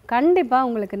 கண்டிப்பாக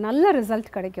உங்களுக்கு நல்ல ரிசல்ட்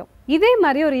கிடைக்கும். இதே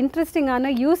மாதிரி ஒரு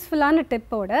இன்ட்ரெஸ்டிங்கான யூஸ்ஃபுல்லான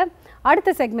டிப்போட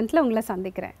அடுத்த செக்மெண்ட்டில் உங்களை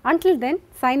சந்திக்கிறேன். Until then,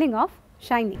 signing off,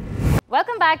 Shiny.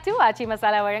 Welcome back to ஆச்சி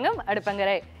மசாலா வழங்கும்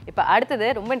அடுப்பங்கரை. இப்போ அடுத்தது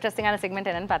ரொம்ப இன்ட்ரெஸ்டிங்கான செக்மெண்ட்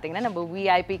என்னன்னு பார்த்தீங்கன்னா நம்ம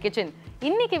விஐபி கிச்சன்.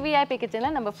 இன்னைக்கு விஐபி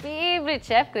கிச்சனில் நம்ம ஃபேவரட்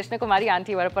ஷெஃப் கிருஷ்ணகுமாரி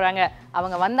ஆண்டி வர போகிறாங்க.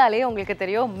 அவங்க வந்தாலே உங்களுக்கு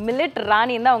தெரியும் மில்லட்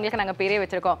ராணின்னு தான் அவங்களுக்கு நாங்கள் பேரே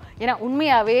வச்சுருக்கோம். ஏன்னா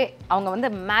உண்மையாகவே அவங்க வந்து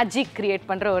மேஜிக் கிரியேட்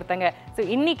பண்ணுற ஒருத்தங்க. ஸோ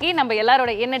இன்னைக்கு நம்ம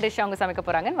எல்லாரோட என்ன டிஷ் அவங்க சமைக்க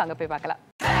போகிறாங்கன்னு வாங்க போய் பார்க்கலாம்.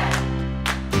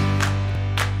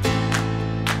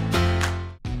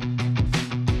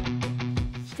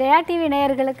 ஜெயா டிவி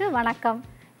நேயர்களுக்கு வணக்கம்.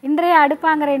 இன்றைய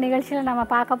அடுப்பாங்கரை நிகழ்ச்சியில் நம்ம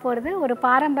பார்க்க போகிறது ஒரு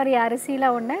பாரம்பரிய அரிசியில்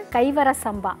ஒன்று கைவர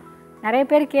சம்பா. நிறைய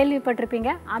பேர்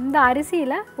கேள்விப்பட்டிருப்பீங்க. அந்த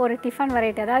அரிசியில் ஒரு டிஃபன்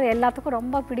வெரைட்டி, அதாவது எல்லாத்துக்கும்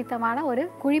ரொம்ப பிடித்தமான ஒரு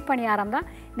குழிப்பணியாரம் தான்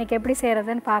இன்றைக்கி எப்படி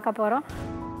செய்கிறதுன்னு பார்க்க போகிறோம்.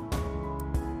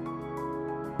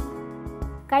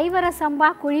 கைவர சம்பா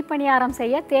குழிப்பணியாரம்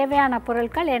செய்ய தேவையான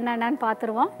பொருட்கள் என்னென்னு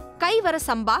பார்த்துருவோம். கைவர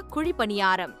சம்பா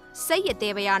குழிப்பணியாரம் செய்ய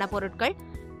தேவையான பொருட்கள்: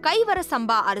 கைவர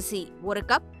சம்பா அரிசி 1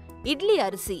 கப், இட்லி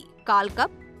அரிசி 1/4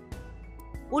 கப்,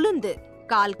 உளுந்து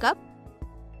 1/4 கப்,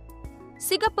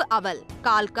 சிகப்பு அவல்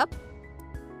 1/4 கப்,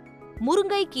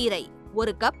 முருங்கை கீரை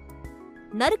 1 கப்,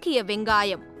 நறுக்கிய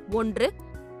வெங்காயம் 1,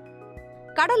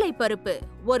 கடலை பருப்பு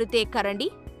 1 தேக்கரண்டி,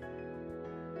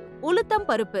 உளுத்தம்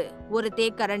பருப்பு 1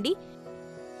 தேக்கரண்டி,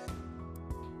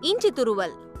 இஞ்சி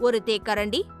துருவல் 1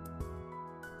 தேக்கரண்டி,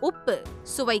 உப்பு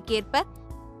சுவைக்கேற்ப,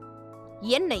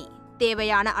 எண்ணெய்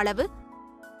தேவையான அளவு,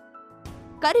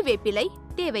 கறிவேப்பிலை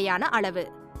தேவையான அளவு.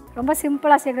 ரொம்ப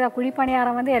சிம்பிளாக செய்கிற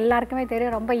குழிப்பணியாரம் வந்து எல்லாருக்குமே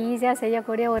தெரியும். ரொம்ப ஈஸியாக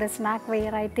செய்யக்கூடிய ஒரு ஸ்நாக்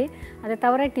வெரைட்டி. அதை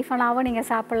தவிர டிஃபனாகவும் நீங்கள்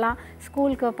சாப்பிட்லாம்.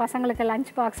 ஸ்கூலுக்கு பசங்களுக்கு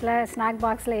லஞ்ச் பாக்ஸில், ஸ்நாக்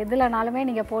பாக்ஸில் எதுலனாலுமே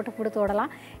நீங்கள் போட்டு கொடுத்து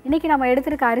விடலாம். இன்றைக்கி நம்ம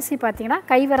எடுத்துருக்க அரிசி பார்த்திங்கன்னா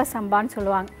கைவர சம்பான்னு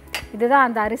சொல்லுவாங்க. இதுதான்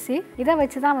அந்த அரிசி. இதை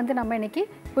வச்சு தான் வந்து நம்ம இன்றைக்கி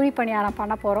குழிப்பணியாரம்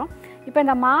பண்ண போகிறோம். இப்போ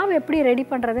இந்த மாவு எப்படி ரெடி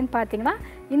பண்ணுறதுன்னு பார்த்தீங்கன்னா,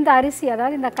 இந்த அரிசி,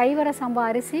 அதாவது இந்த கைவர சம்பா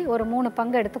அரிசி ஒரு 3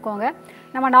 பங்கு எடுத்துக்கோங்க.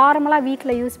 நம்ம நார்மலாக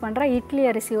வீட்டில் யூஸ் பண்ணுற இட்லி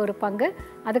அரிசி 1 பங்கு,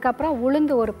 அதுக்கப்புறம்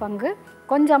உளுந்து 1 பங்கு,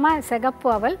 கொஞ்சமாக சிகப்பு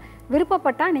அவல்,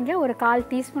 விருப்பப்பட்டால் நீங்கள் ஒரு 1/4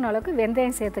 டீஸ்பூன் அளவுக்கு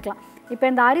வெந்தயம் சேர்த்துக்கலாம். இப்போ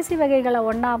இந்த அரிசி வகைகளை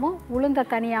ஒன்றாவும் உளுந்த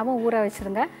தனியாகவும் ஊற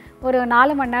வச்சுருங்க. ஒரு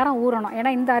 4 மணி நேரம் ஊறணும். ஏன்னா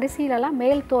இந்த அரிசியிலலாம்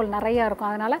மேல் தோல் நிறையா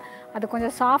இருக்கும். அதனால் அது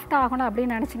கொஞ்சம் சாஃப்டாக ஆகணும்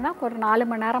அப்படின்னு நினச்சிங்கன்னா ஒரு 4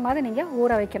 மணி நேரமாவது நீங்கள்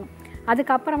ஊற வைக்கணும்.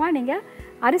 அதுக்கப்புறமா நீங்கள்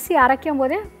அரிசி அரைக்கும்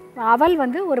போதே அவல்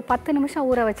வந்து ஒரு 10 நிமிஷம்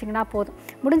ஊற வச்சிங்கன்னா போதும்.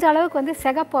 முடிஞ்ச அளவுக்கு வந்து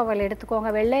சிகப்பு அவல் எடுத்துக்கோங்க.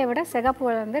 வெள்ளையை விட சிகப்பு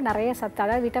அவல் வந்து நிறைய சத்து,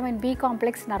 அதாவது விட்டமின் பி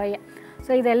காம்ப்ளெக்ஸ் நிறைய.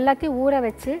 ஸோ இது எல்லாத்தையும் ஊற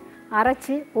வச்சு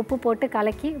அரைச்சி உப்பு போட்டு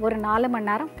கலக்கி ஒரு 4 மணி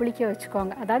நேரம் புளிக்க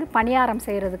வச்சுக்கோங்க. அதாவது பணியாரம்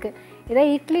செய்கிறதுக்கு. இதே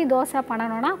இட்லி தோசை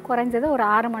பண்ணணுன்னா குறைஞ்சது ஒரு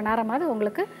 6 மணி நேரமாவது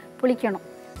உங்களுக்கு புளிக்கணும்.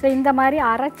 ஸோ இந்த மாதிரி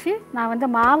அரைச்சி நான் வந்து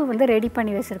மாவு வந்து ரெடி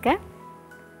பண்ணி வச்சுருக்கேன்.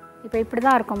 இப்போ இப்படி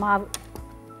தான் இருக்கும் மாவு.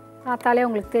 பார்த்தாலே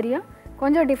உங்களுக்கு தெரியும்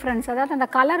கொஞ்சம் டிஃப்ரென்ஸ். அதாவது அந்த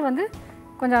கலர் வந்து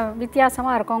கொஞ்சம்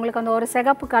வித்தியாசமாக இருக்கும். உங்களுக்கு அந்த ஒரு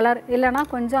சிகப்பு கலர் இல்லைனா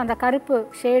கொஞ்சம் அந்த கருப்பு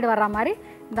ஷேடு வர்ற மாதிரி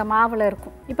இந்த மாவில்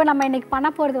இருக்கும். இப்போ நம்ம இன்றைக்கி பண்ண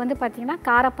போகிறது வந்து பார்த்திங்கன்னா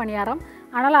காரப்பணியாரம்.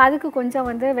 அதனால் அதுக்கு கொஞ்சம்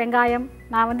வந்து வெங்காயம்,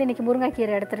 நான் வந்து இன்றைக்கி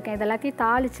முருங்கைக்கீரை எடுத்திருக்கேன். இது எல்லாத்தையும்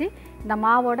தாளித்து இந்த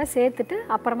மாவோடு சேர்த்துட்டு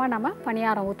அப்புறமா நம்ம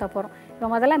பணியாரம் ஊற்ற போகிறோம். இப்போ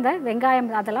முதல்ல இந்த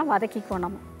வெங்காயம் அதெல்லாம் வதக்கிக்குவோம்.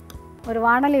 நம்ம ஒரு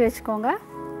வாணலி வச்சுக்கோங்க.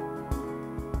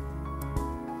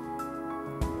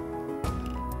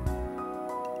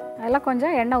 அதெல்லாம்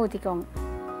கொஞ்சம் எண்ணெய் ஊற்றிக்கோங்க.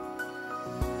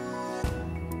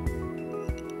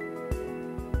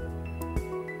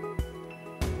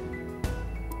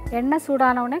 எண்ணெய்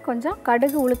சூடானவுடனே கொஞ்சம்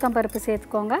கடுகு உளுத்தம் பருப்பு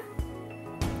சேர்த்துக்கோங்க.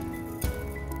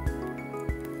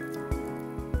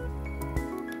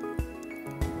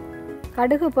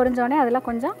 கடுகு பொரிஞ்சோடனே அதில்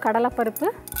கொஞ்சம் கடலைப்பருப்பு,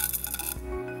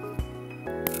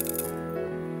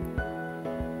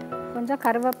 கொஞ்சம்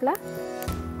கருவேப்பிலை,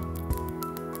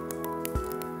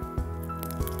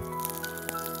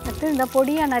 அடுத்து இந்த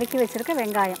பொடியாக நறுக்கி வச்சுருக்க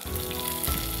வெங்காயம்.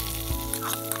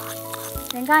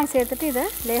 வெங்காயம் சேர்த்துட்டு இதை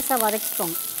லேசாக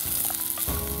வதக்கிக்கோங்க.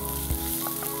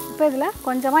 இப்போ இதில்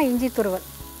கொஞ்சமாக இஞ்சி துருவல்.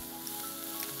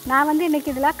 நான் வந்து இன்றைக்கி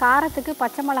இதில் காரத்துக்கு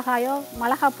பச்சை மிளகாயோ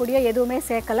மிளகா பொடியோ எதுவுமே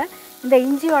சேர்க்கலை. இந்த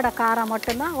இஞ்சியோட காரம்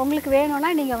மட்டும்தான். உங்களுக்கு வேணும்னா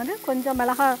நீங்கள் வந்து கொஞ்சம்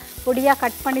மிளகா பொடியாக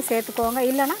கட் பண்ணி சேர்த்துக்கோங்க,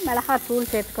 இல்லைனா மிளகா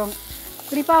தூள் சேர்த்துக்கோங்க.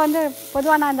 குறிப்பாக வந்து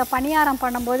பொதுவாக நான் இந்த பணியாரம்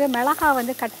பண்ணும்போது மிளகா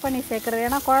வந்து கட் பண்ணி சேர்க்குறது.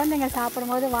 ஏன்னா குழந்தைங்க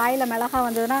சாப்பிடும்போது வாயில் மிளகா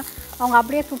வந்ததுன்னா அவங்க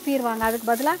அப்படியே துப்பிடுவாங்க.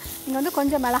 அதுக்கு பதிலாக நீங்கள் வந்து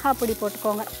கொஞ்சம் மிளகா பொடி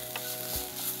போட்டுக்கோங்க,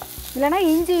 இல்லைனா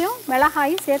இஞ்சியும்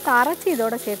மிளகாயும் சேர்த்து அரைச்சி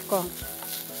இதோட சேர்த்துக்கோங்க.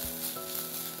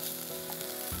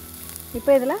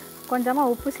 இப்போ இதில்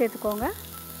கொஞ்சமாக உப்பு சேர்த்துக்கோங்க.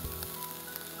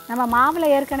 நம்ம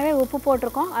மாவில் ஏற்கனவே உப்பு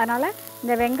போட்டிருக்கோம், அதனால்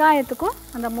இந்த வெங்காயத்துக்கும்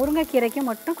அந்த முருங்கைக்கீரைக்கும்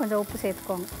மட்டும் கொஞ்சம் உப்பு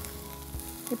சேர்த்துக்கோங்க.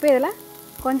 இப்போ இதில்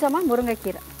கொஞ்சமாக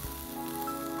முருங்கைக்கீரை.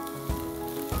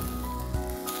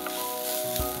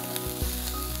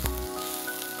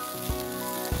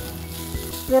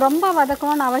 இது ரொம்ப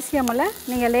வதக்கணும்னு அவசியம் இல்லை,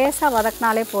 நீங்கள் லேசாக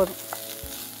வதக்கினாலே போதும்.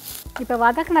 இப்போ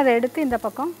வதக்கினதை எடுத்து இந்த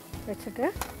பக்கம் வச்சுட்டு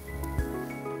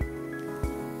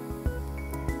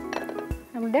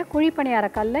நம்மளுடைய குழிப்பணியார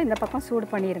கல்லை இந்த பக்கம் சூடு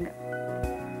பண்ணிடுங்க.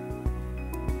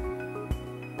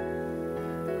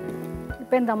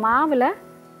 இப்போ இந்த மாவில்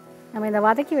நம்ம இந்த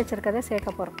வதக்கி வச்சுருக்கதை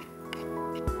சேர்க்க போகிறோம்.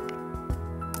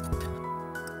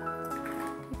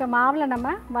 இப்போ மாவில்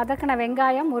நம்ம வதக்கின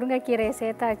வெங்காயம் முருங்கைக்கீரையை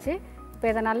சேர்த்தாச்சு. இப்போ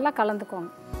இதை நல்லா கலந்துக்கோங்க.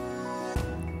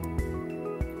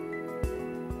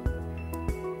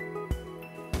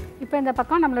 இப்போ இந்த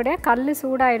பக்கம் நம்மளுடைய கல்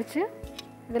சூடாயிடுச்சு.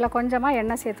 இதில் கொஞ்சமாக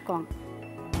எண்ணெய் சேர்த்துக்கோங்க.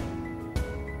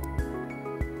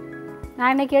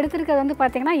 நான் இன்றைக்கி எடுத்துருக்கிறது வந்து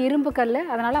பார்த்திங்கன்னா இரும்பு கல்,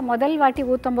 அதனால் முதல் வாட்டி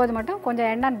ஊற்றும் போது மட்டும் கொஞ்சம்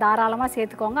எண்ணெய் தாராளமாக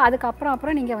சேர்த்துக்கோங்க.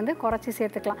 அதுக்கப்புறம் நீங்கள் வந்து குறைச்சி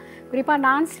சேர்த்துக்கலாம். குறிப்பாக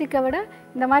நான்ஸ்டிக்கை விட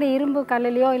இந்த மாதிரி இரும்பு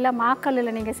கல்லுலையோ இல்லை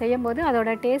மாக்கல்லில் நீங்கள் செய்யும்போது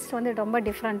அதோட டேஸ்ட் வந்து ரொம்ப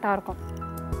டிஃப்ரெண்ட்டாக இருக்கும்.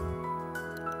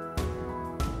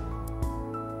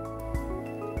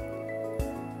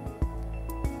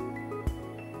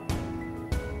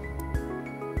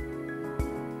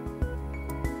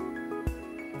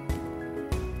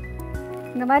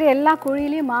 இந்த மாதிரி எல்லா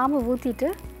குழியிலையும் மாவு ஊற்றிட்டு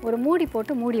ஒரு மூடி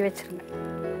போட்டு மூடி வச்சுருங்க.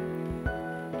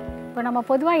 இப்போ நம்ம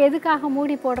பொதுவாக எதுக்காக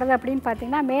மூடி போடுறது அப்படின்னு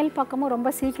பார்த்தீங்கன்னா, மேல் பக்கமும்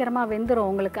ரொம்ப சீக்கிரமாக வெந்துடும்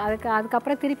உங்களுக்கு.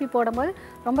 அதுக்கப்புறம் திருப்பி போடும்போது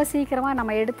ரொம்ப சீக்கிரமாக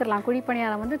நம்ம எடுத்துடலாம்,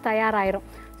 குழிப்பணியாரம் வந்து தயாராகிடும்.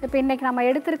 இப்போ இன்றைக்கி நம்ம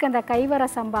எடுத்திருக்க இந்த கைவர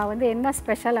சம்பா வந்து என்ன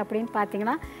ஸ்பெஷல் அப்படின்னு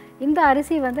பார்த்தீங்கன்னா, இந்த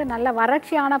அரிசி வந்து நல்ல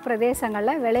வறட்சியான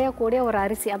பிரதேசங்களில் விளையக்கூடிய ஒரு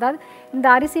அரிசி. அதாவது இந்த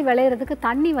அரிசி விளையிறதுக்கு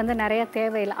தண்ணி வந்து நிறைய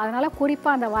தேவையில்லை. அதனால்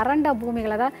குறிப்பாக அந்த வறண்ட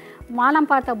பூமிகள், அதாவது மானம்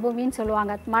பார்த்த பூமின்னு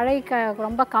சொல்லுவாங்க, மழை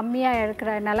ரொம்ப கம்மியாக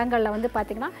இருக்கிற நிலங்களில் வந்து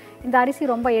பார்த்திங்கன்னா இந்த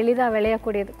அரிசி ரொம்ப எளிதாக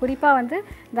விளையக்கூடியது. குறிப்பாக வந்து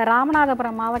இந்த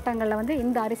ராமநாதபுரம் மாவட்டங்களில் வந்து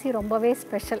இந்த அரிசி ரொம்பவே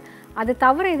ஸ்பெஷல். அது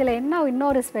தவிர இதில்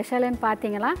இன்னொரு ஸ்பெஷல்னு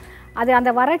பார்த்தீங்கன்னா, அது அந்த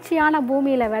வறட்சியான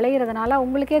பூமியில் விளையிறதுனால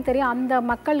உங்களுக்கே தெரியும், அந்த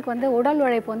மக்களுக்கு வந்து உடல்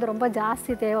உழைப்பு வந்து ரொம்ப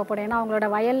ஜாஸ்தி தேவைப்படும். ஏன்னா அவங்களோட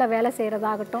வயலில் வேலை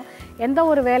செய்கிறதாகட்டும், எந்த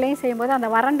ஒரு வேலையும் செய்யும்போது அந்த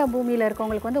வறண்ட பூமியில்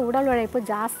இருக்கவங்களுக்கு வந்து உடல் உழைப்பு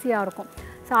ஜாஸ்தியாக இருக்கும்.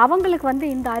 ஸோ அவங்களுக்கு வந்து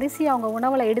இந்த அரிசி அவங்க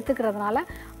உணவில் எடுத்துக்கிறதுனால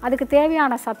அதுக்கு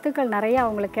தேவையான சத்துக்கள் நிறைய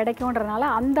அவங்களுக்கு கிடைக்கும்ன்றதுனால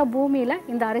அந்த பூமியில்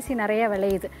இந்த அரிசி நிறைய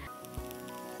விளையுது.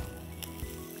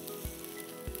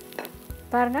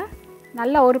 பாருங்கள்,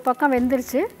 நல்லா ஒரு பக்கம்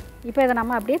வெந்துருச்சு. இப்போ இதை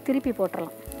நம்ம அப்படியே திருப்பி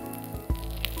போட்டுடலாம்.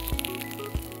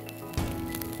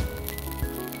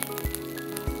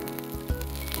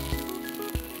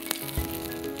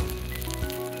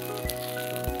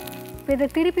 இப்போ இதை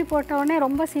திருப்பி போட்டோடனே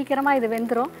ரொம்ப சீக்கிரமாக இது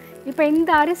வெந்துடும். இப்போ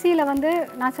இந்த அரிசியில் வந்து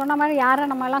நான் சொன்ன மாதிரி யாரை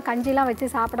நம்மலாம் கஞ்சிலாம் வச்சு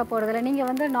சாப்பிட போகிறதில்ல. நீங்கள்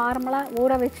வந்து நார்மலாக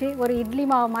ஊற வச்சு ஒரு இட்லி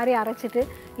மாவு மாதிரி அரைச்சிட்டு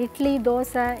இட்லி,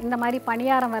 தோசை, இந்த மாதிரி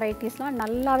பணியாரம் வெரைட்டிஸ்லாம்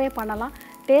நல்லாவே பண்ணலாம்.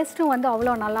 டேஸ்ட்டும் வந்து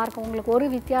அவ்வளோ நல்லாயிருக்கும், உங்களுக்கு ஒரு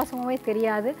வித்தியாசமுமே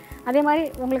தெரியாது. அதே மாதிரி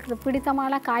உங்களுக்கு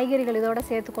பிடித்தமான காய்கறிகள் இதோடு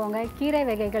சேர்த்துக்கோங்க, கீரை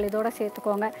வகைகள் இதோடு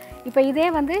சேர்த்துக்கோங்க. இப்போ இதே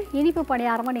வந்து இனிப்பு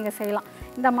பணியாரமும் நீங்கள் செய்யலாம்.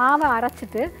 இந்த மாவை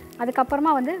அரைச்சிட்டு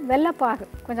அதுக்கப்புறமா வந்து வெள்ளைப்பாகு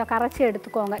கொஞ்சம் கரைச்சி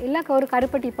எடுத்துக்கோங்க, இல்லை ஒரு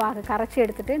கருப்பட்டி பாகு கரைச்சி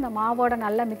எடுத்துகிட்டு இந்த மாவோட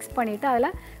நல்லா மிக்ஸ் பண்ணிவிட்டு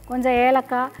அதில் கொஞ்சம்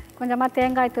ஏலக்காய், கொஞ்சமாக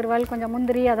தேங்காய் துருவல், கொஞ்சம்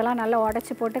முந்திரி அதெல்லாம் நல்லா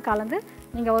உடச்சி போட்டு கலந்து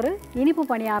நீங்கள் ஒரு இனிப்பு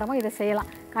பணியாரமும் இதை செய்யலாம்.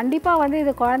 கண்டிப்பாக வந்து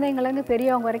இது குழந்தைங்கள்லேருந்து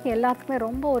பெரியவங்க வரைக்கும் எல்லாத்துக்குமே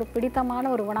ரொம்ப ஒரு பிடித்தமான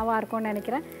ஒரு உணவாக இருக்கும்னு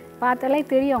நினைக்கிறேன். பார்த்தாலே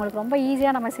தெரியும் உங்களுக்கு, ரொம்ப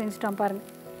ஈஸியாக நம்ம செஞ்சுட்டோம் பாருங்கள்.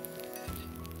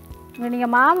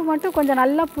 நீங்கள் மாவு மட்டும் கொஞ்சம்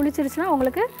நல்லா புளிச்சிருச்சுன்னா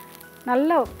உங்களுக்கு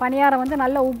நல்ல பணியாரம் வந்து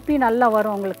நல்லா உப்பி நல்லா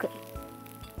வரும் உங்களுக்கு.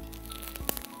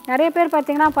 நிறைய பேர்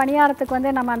பார்த்திங்கன்னா பணியாரத்துக்கு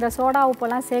வந்து நம்ம அந்த சோடா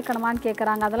உப்பெல்லாம் சேர்க்கணுமான்னு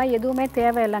கேட்குறாங்க. அதெல்லாம் எதுவுமே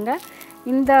தேவையில்லைங்க.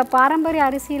 இந்த பாரம்பரிய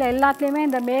அரிசியில் எல்லாத்துலேயுமே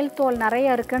இந்த மேல் தோல்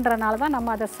நிறைய இருக்குன்றனால தான்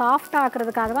நம்ம அதை சாஃப்டாக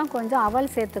ஆக்குறதுக்காக தான் கொஞ்சம்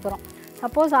அவல் சேர்த்துக்கிறோம்.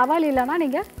 சப்போஸ் அவல் இல்லைன்னா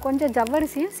நீங்கள் கொஞ்சம்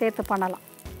ஜவ்வரிசியும் சேர்த்து பண்ணலாம்.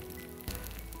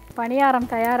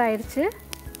 பணியாரம் தயாராகிடுச்சு.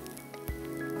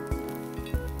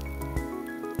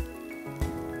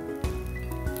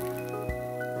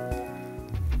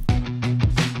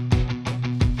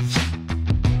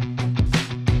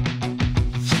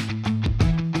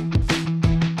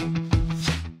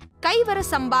 கைவர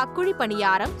சம்பா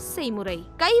குழிப்பணியாரம் செய்முறை.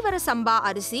 கைவர சம்பா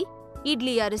அரிசி,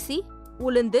 இட்லி அரிசி,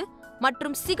 உளுந்து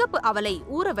மற்றும் சிகப்பு அவலை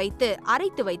ஊற வைத்து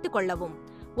அரைத்து வைத்துக் கொள்ளவும்.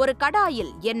 ஒரு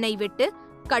கடாயில் எண்ணெய் விட்டு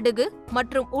கடுகு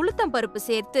மற்றும் உளுத்தம் பருப்பு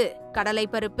சேர்த்து கடலை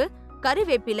பருப்பு,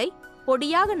 கறிவேப்பிலை,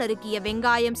 பொடியாக நறுக்கிய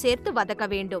வெங்காயம் சேர்த்து வதக்க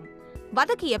வேண்டும்.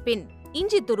 வதக்கிய பின்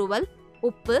இஞ்சி துருவல்,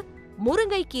 உப்பு,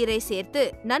 முருங்கைக்கீரை சேர்த்து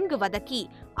நன்கு வதக்கி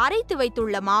அரைத்து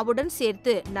வைத்துள்ள மாவுடன்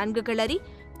சேர்த்து நன்கு கிளறி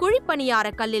குழிப்பணியார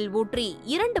கல்லில் ஊற்றி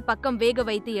 2 பக்கம் வேக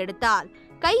வைத்து எடுத்தால்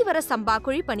கைவர சம்பா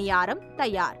குழிப்பணியாரம்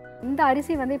தயார். இந்த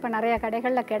அரிசி வந்து இப்போ நிறைய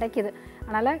கடைகளில் கிடைக்குது.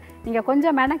 அதனால் நீங்கள்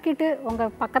கொஞ்சம் மெனக்கிட்டு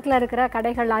உங்கள் பக்கத்தில் இருக்கிற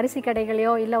கடைகள், அரிசி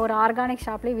கடைகளையோ இல்லை ஒரு ஆர்கானிக்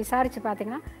ஷாப்லேயோ விசாரித்து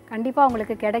பார்த்தீங்கன்னா கண்டிப்பாக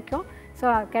உங்களுக்கு கிடைக்கும். ஸோ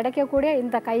கிடைக்கக்கூடிய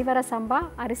இந்த கைவர சம்பா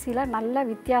அரிசியில் நல்ல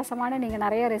வித்தியாசமான நீங்கள்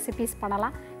நிறைய ரெசிபீஸ்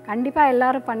பண்ணலாம். கண்டிப்பாக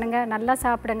எல்லோரும் பண்ணுங்கள், நல்லா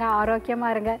சாப்பிடுங்க,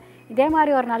 ஆரோக்கியமாக இருங்க. இதே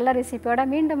மாதிரி ஒரு நல்ல ரெசிபியோட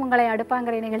மீண்டும் உங்களை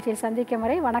அடுப்பாங்கரை நிகழ்ச்சியில் சந்திக்கும்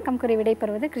வரை வணக்கம் கூறி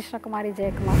விடைபெறுவது கிருஷ்ணகுமாரி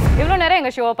ஜெயக்குமார். இவ்வளோ நேரம்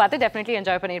எங்கள் ஷோவை பார்த்து டெஃபினெட்லி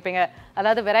என்ஜாய் பண்ணியிருப்பீங்க.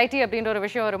 அதாவது வெரைட்டி அப்படின்ற ஒரு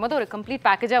விஷயம் வரும்போது ஒரு கம்ப்ளீட்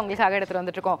பேக்கேஜாக உங்களுக்காக எடுத்துகிட்டு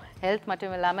வந்துட்டுருக்கோம். ஹெல்த்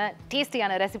மட்டும் இல்லாமல்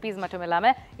டேஸ்டியான ரெசிபீஸ் மட்டும்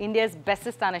இல்லாமல் இந்தியாஸ்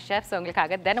பெஸ்டஸ்டான ஷெஃப்ஸ்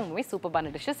உங்களுக்காக தினமுமே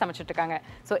சூப்பரான டிஷ்ஷஸ் சமைச்சிட்டு இருக்காங்க.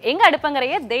 ஸோ எங்கள்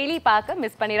அடுப்பங்கரையை டெய்லி பார்க்க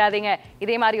மிஸ் பண்ணிடாதீங்க.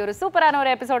 இதே மாதிரி ஒரு சூப்பரான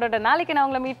ஒரு எபிசோடோட நாளைக்கு நான்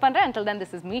உங்களை மீட் பண்ணுறேன். Until then,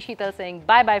 this is me Sheetal saying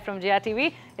bye bye from Jaya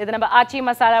TV. இது நம்ம ஆச்சி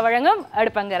மசாலா வழங்கும்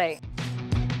அடுப்பங்கரை.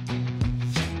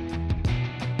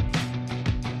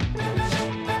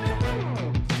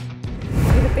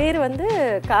 இது பேர் வந்து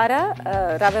காரா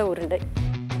ரவை உருண்டை.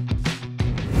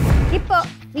 இப்போ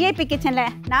விஐபி கிச்சன்ல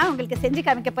நான் உங்களுக்கு செஞ்சு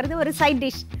காமிக்க போறது ஒரு சைட்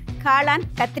டிஷ், காளான்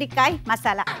கத்திரிக்காய்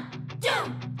மசாலா.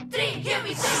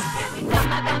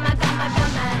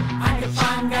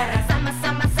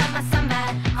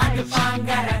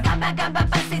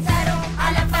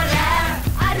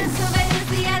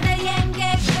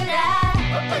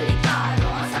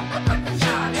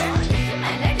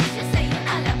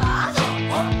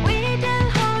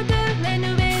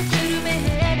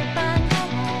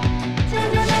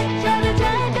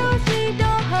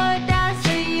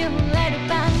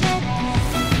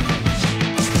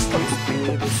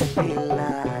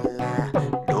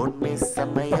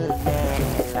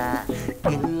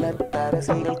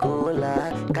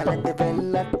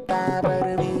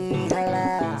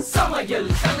 சமையல்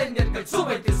கலைஞர்கள்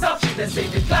சுவைத்து சாப்பிட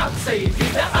செய்து கிளாப் செய்து